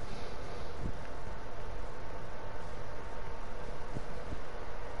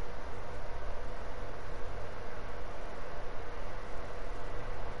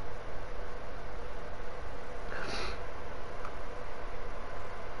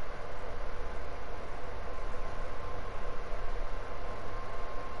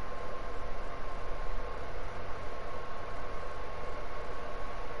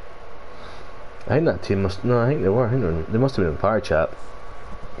 I think that team must. No, I think they were. I think they must have been in fire chat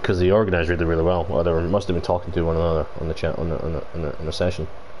because they organised really well. Or they must have been talking to one another on the chat on the session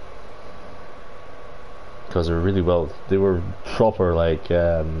because they were really well. They were proper like.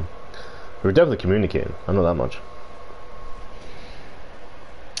 They were definitely communicating. I know that much.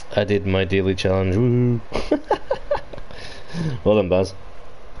 I did my daily challenge. Woohoo! Well done, Baz.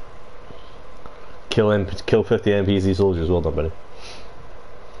 Kill 50 NPC soldiers. Well done, buddy.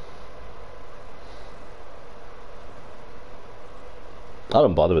 I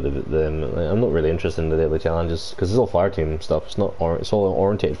don't bother with them. I'm not really interested in the daily challenges because it's all fire team stuff. It's not. It's all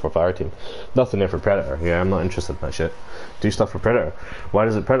orientated for fire team. Nothing there for predator. Yeah, I'm not interested in that shit. Do stuff for predator. Why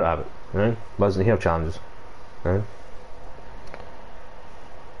does it predator have it? Right? Why doesn't he have challenges? Right?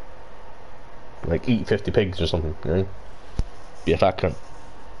 Like eat 50 pigs or something. Right? Be a fat cunt.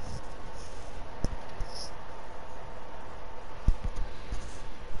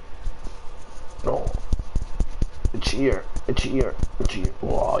 No. Itchy ear, itchy ear, itchy ear.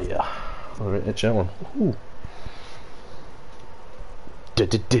 Oh yeah. Alright, itch that one. Ooh.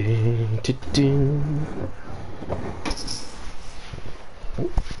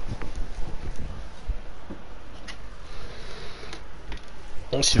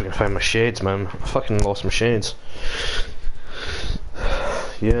 Let's see if we can find my shades, man. I fucking lost my shades.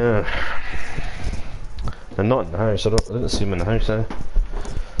 Yeah. They're not in the house. I didn't see them in the house now.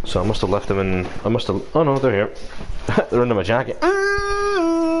 So I must have left them in. Oh no, they're here. They're under my jacket.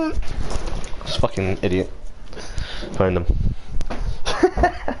 This fucking idiot. Found them.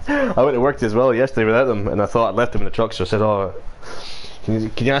 I went to work as well yesterday without them, and I thought I'd left them in the truck. So I said, "Oh,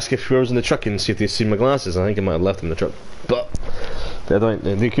 can you ask if whoever's in the truck and see if they see my glasses?" I think I might have left them in the truck, but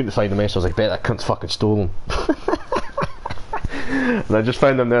they couldn't find them. So I was like, "Bet that cunt's fucking stole them." And I just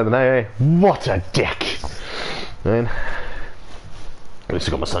found them there the night. Eh? What a dick, man. At least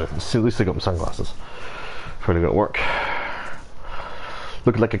I got my sunglasses before I go to work.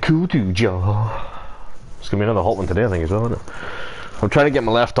 Looking like a cool dude, Joe. It's gonna be another hot one today, I think, as well, isn't it? I'm trying to get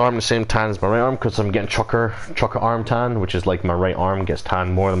my left arm the same tan as my right arm because I'm getting trucker arm tan, which is like my right arm gets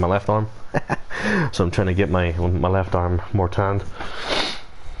tan more than my left arm. So I'm trying to get my left arm more tanned.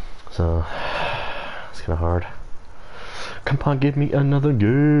 So it's kind of hard. Come on, give me another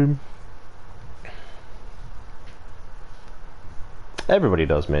game. Everybody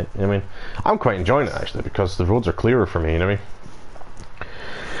does, mate. I mean, I'm quite enjoying it actually because the roads are clearer for me. You know what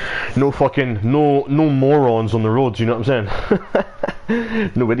I mean? No morons on the roads. You know what I'm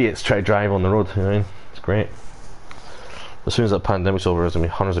saying? No idiots try to drive on the road. You know what I mean? It's great. As soon as that pandemic's over, there's gonna be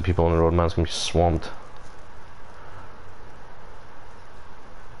hundreds of people on the road. Man, it's gonna be swamped.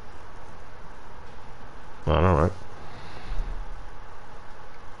 I know, right?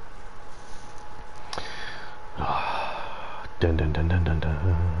 Dun dun dun dun dun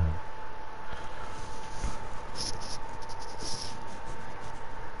dun.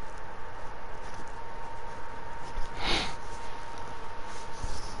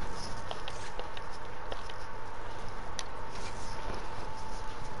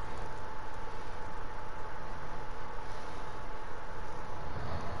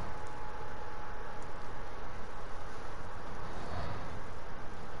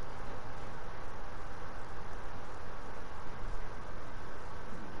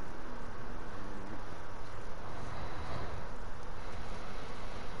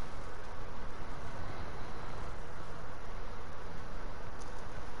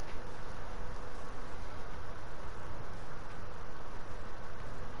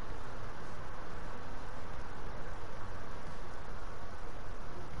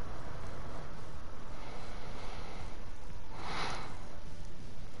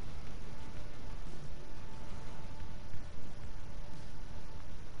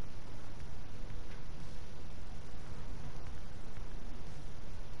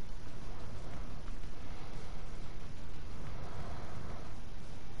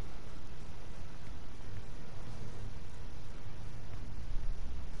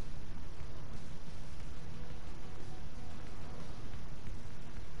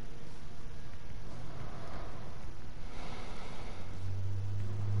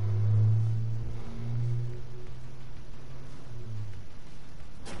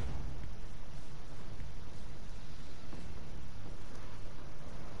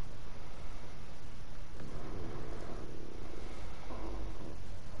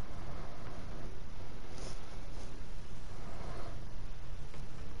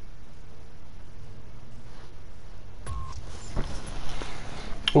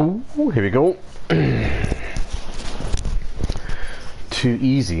 Ooh, here we go. Too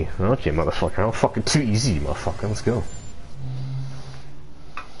easy. Okay, motherfucker. I'm fucking too easy, motherfucker. Let's go.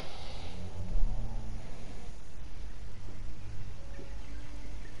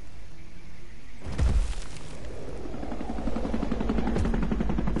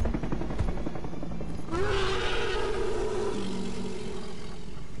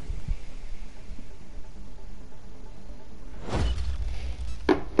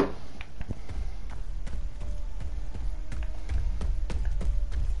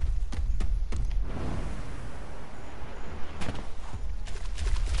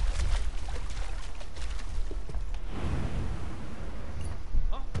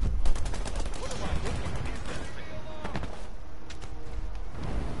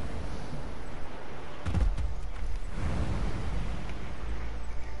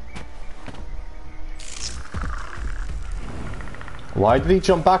 Why did he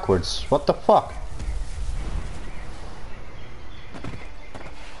jump backwards? What the fuck?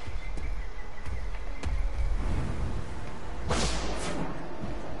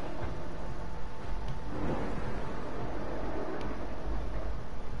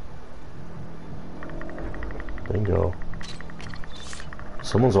 Bingo.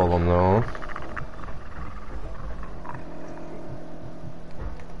 Someone's all on though.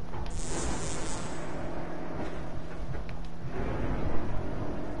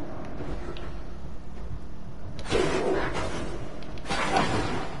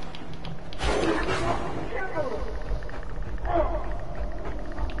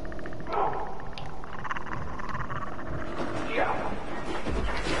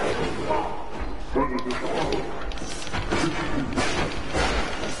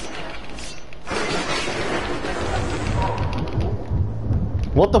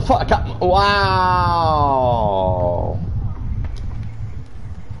 What the fuck? I can't, wow.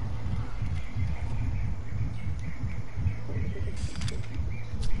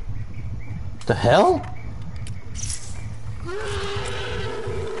 The hell?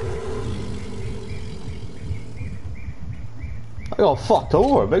 I got fucked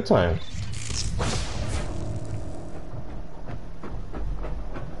over big time.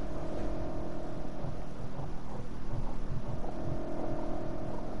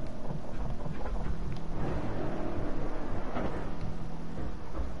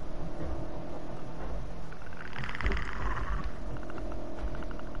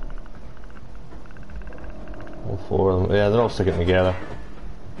 All four of them. Yeah, they're all sticking together.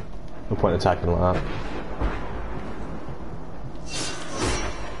 No point attacking like that.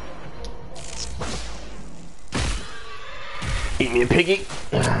 Eat me a piggy.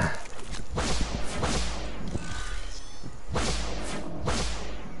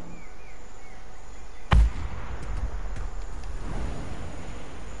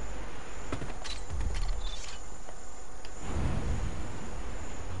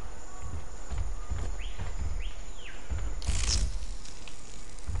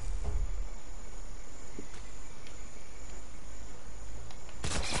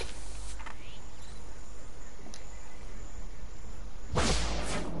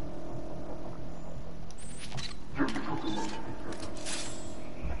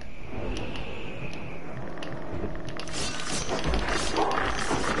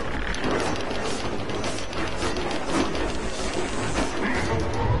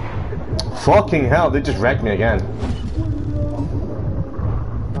 Fucking hell, they just wrecked me again.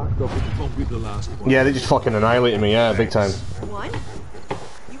 Won't be the last one. Yeah, they just fucking annihilated me, yeah, big time. What?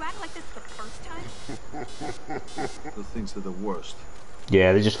 You act like this the first time? The things are the worst.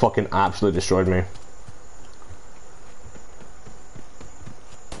 Yeah, they just fucking absolutely destroyed me.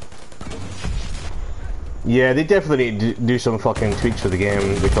 Yeah, they definitely need to do some fucking tweaks for the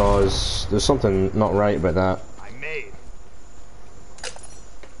game because there's something not right about that. I made.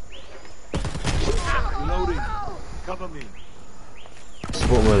 Reloading. Cover me.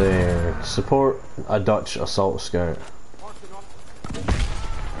 What were they? Support a Dutch assault scout.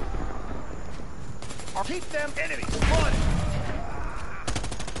 I'll keep them enemies. Run.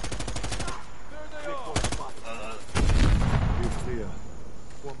 Clear.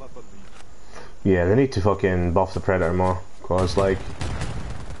 Form up on me. Yeah, they need to fucking buff the Predator more. Cause like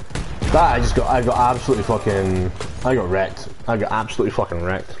that, I got absolutely fucking, I got wrecked. I got absolutely fucking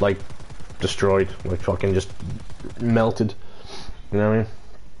wrecked. Like destroyed. Like fucking just melted. You know what I mean?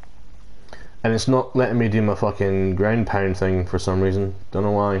 And it's not letting me do my fucking ground pound thing for some reason. Don't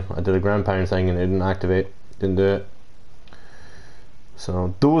know why. I did a ground pound thing and it didn't activate. Didn't do it.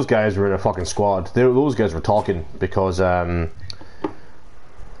 So those guys were in a fucking squad. Those guys were talking because as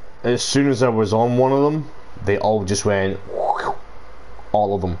soon as I was on one of them, they all just went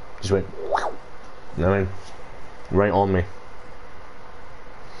all of them just went, you know what I mean, right on me.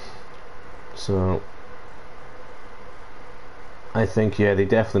 So I think, yeah, they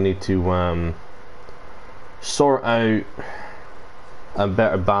definitely need to sort out a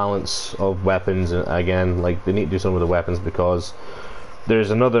better balance of weapons. Again, like, they need to do something with the weapons, because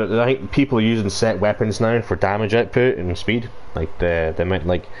there's another, I think people are using set weapons now for damage output and speed, like they meant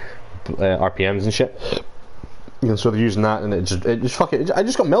like RPMs and shit, and so they're using that, and it just fuck it, I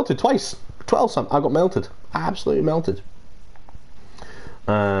just got melted twice, 12 something, I got melted, absolutely melted.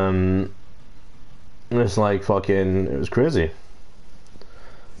 It's like fucking, it was crazy,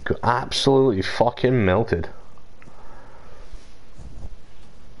 got absolutely fucking melted.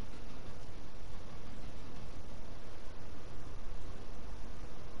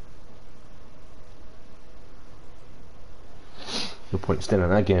 No point staying in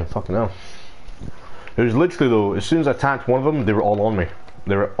that game, fucking hell. It was literally, though, as soon as I attacked one of them, they were all on me.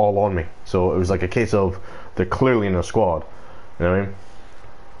 They were all on me. So it was like a case of, they're clearly in a squad. You know what I mean?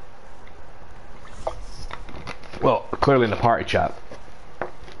 Well, clearly in the party chat. You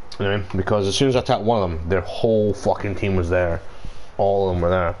know what I mean? Because as soon as I attacked one of them, their whole fucking team was there. All of them were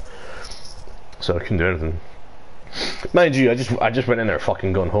there. So I couldn't do anything. Mind you, I just went in there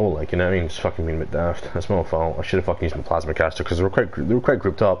fucking gun hole, like, you know what I mean, just fucking being a bit daft. That's my fault. I should have fucking used my plasma caster, because they were quite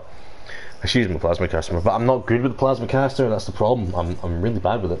grouped up. I should use my plasma caster, but I'm not good with the plasma caster. That's the problem. I'm really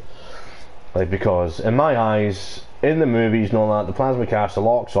bad with it. Like, because in my eyes, in the movies and all that, the plasma caster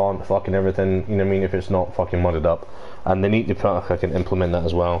locks on to fucking everything. You know what I mean? If it's not fucking mudded up, and they need to fucking implement that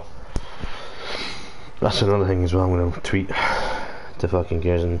as well. That's another thing as well. I'm gonna tweet to fucking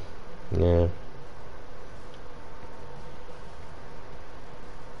Gears, yeah.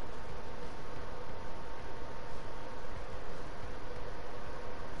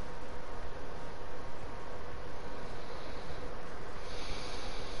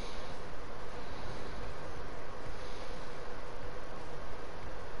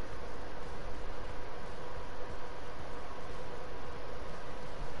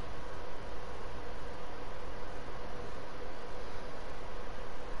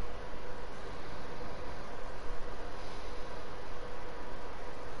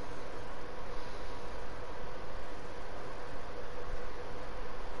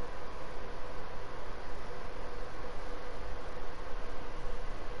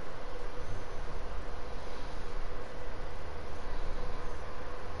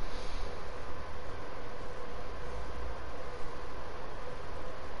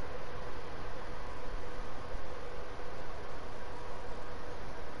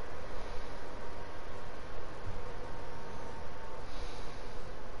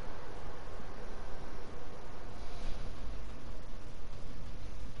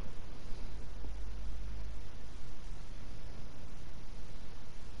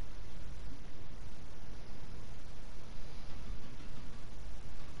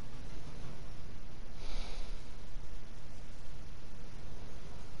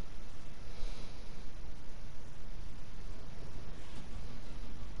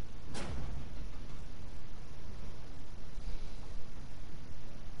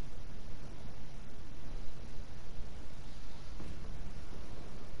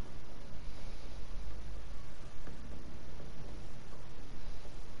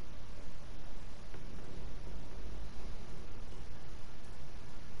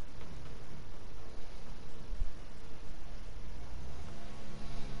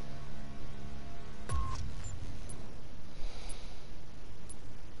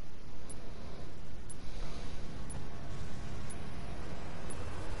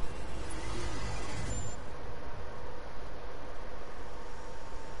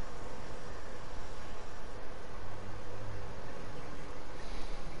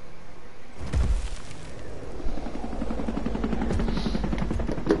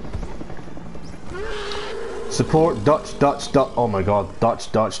 Support, Dutch, oh my god, Dutch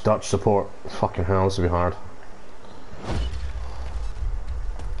support. Fucking hell, this will be hard.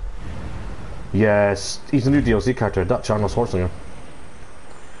 Yes, he's a new DLC character, Dutch Arnold Schwarzenegger.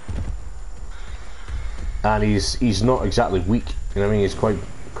 And he's not exactly weak, you know what I mean, he's quite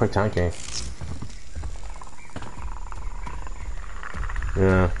tanky.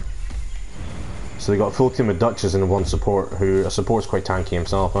 Yeah. So they got a full team of Dutches and one support, who a support's quite tanky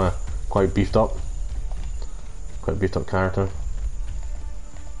himself, quite beefed up. Quite a beefed up character.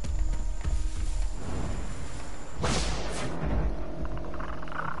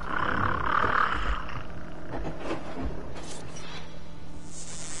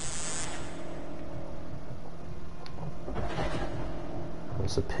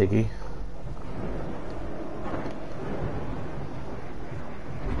 That's a piggy.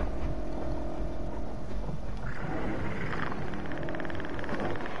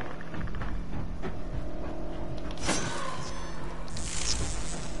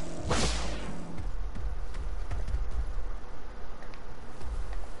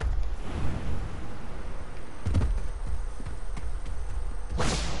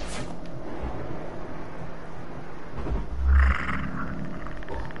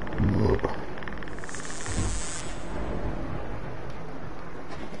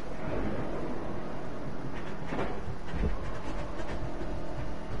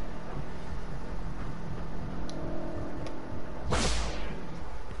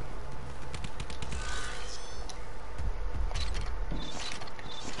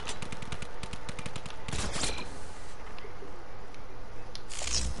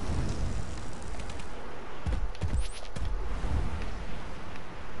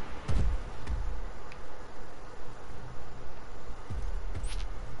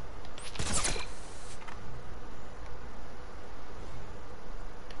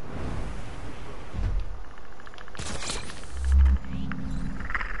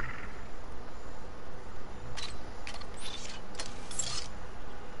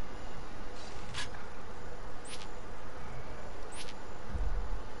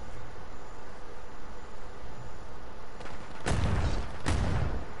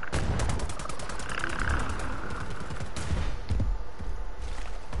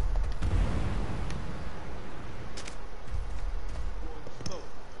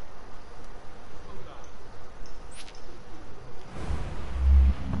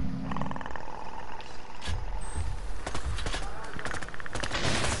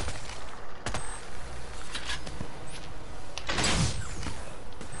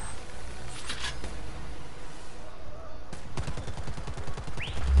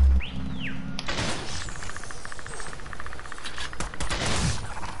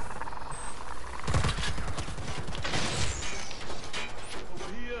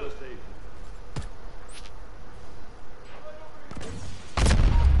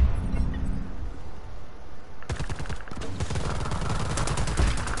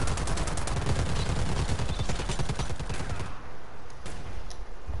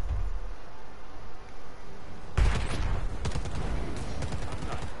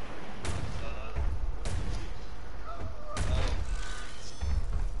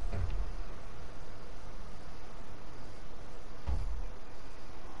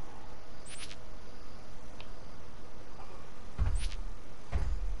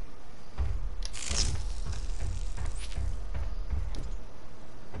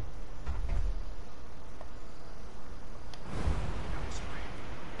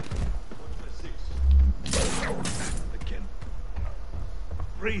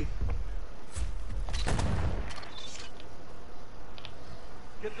 Breathe.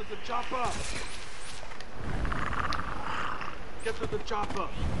 Get to the chopper. Get to the chopper.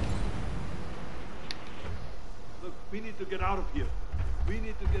 Look, we need to get out of here. We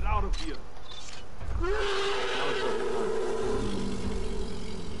need to get out of here.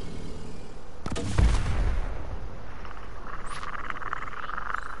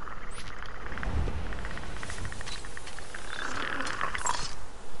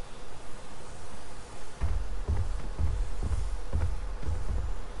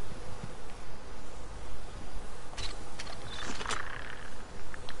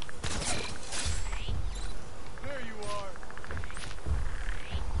 There you are.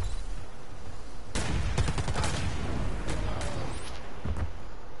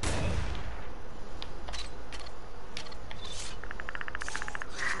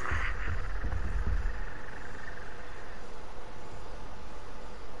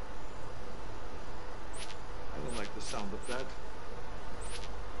 I don't like the sound of that.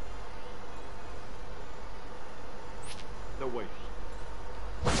 No way.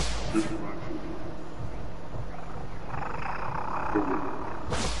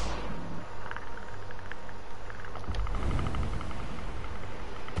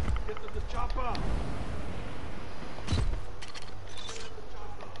 Get to the chopper.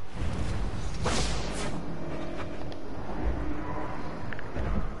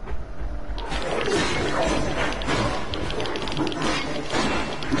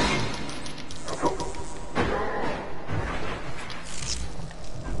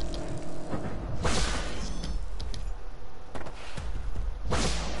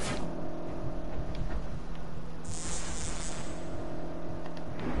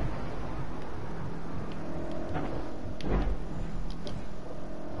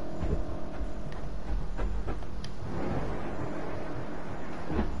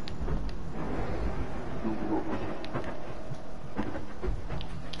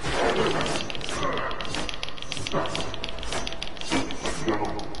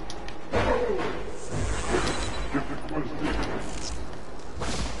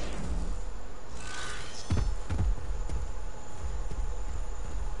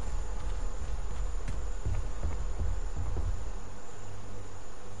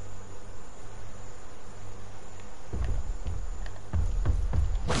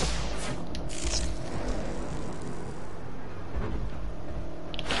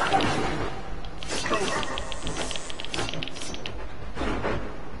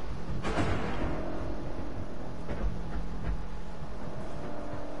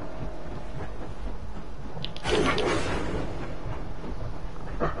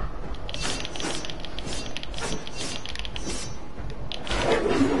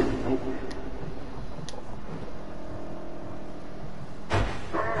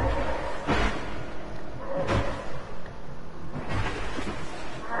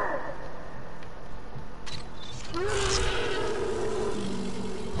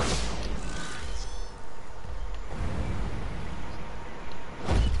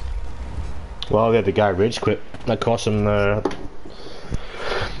 Well, they had the guy rage quit. That cost him the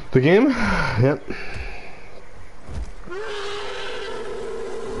game. Yep.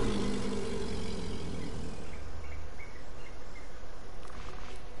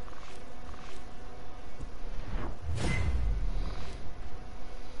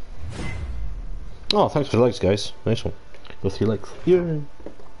 Oh, thanks for the likes, guys. Nice one. Go through likes. Yeah.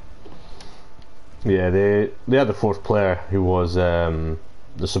 Yeah, they had the fourth player who was the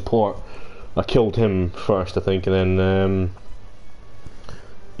support. I killed him first, I think, and then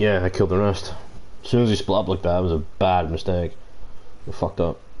yeah, I killed the rest. As soon as he split up like that, it was a bad mistake. I fucked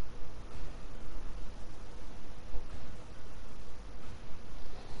up.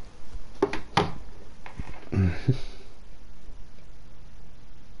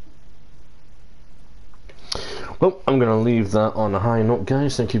 Well, I'm going to leave that on a high note,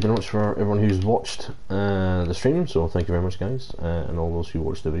 guys. Thank you very much for everyone who's watched the stream. So thank you very much, guys, and all those who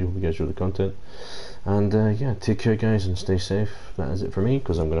watched the video. Hope you guys enjoyed the content. And yeah, take care, guys, and stay safe. That is it for me,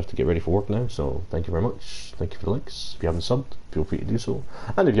 because I'm going to have to get ready for work now. So thank you very much. Thank you for the likes. If you haven't subbed, feel free to do so.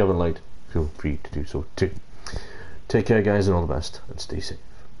 And if you haven't liked, feel free to do so too. Take care, guys, and all the best. And stay safe.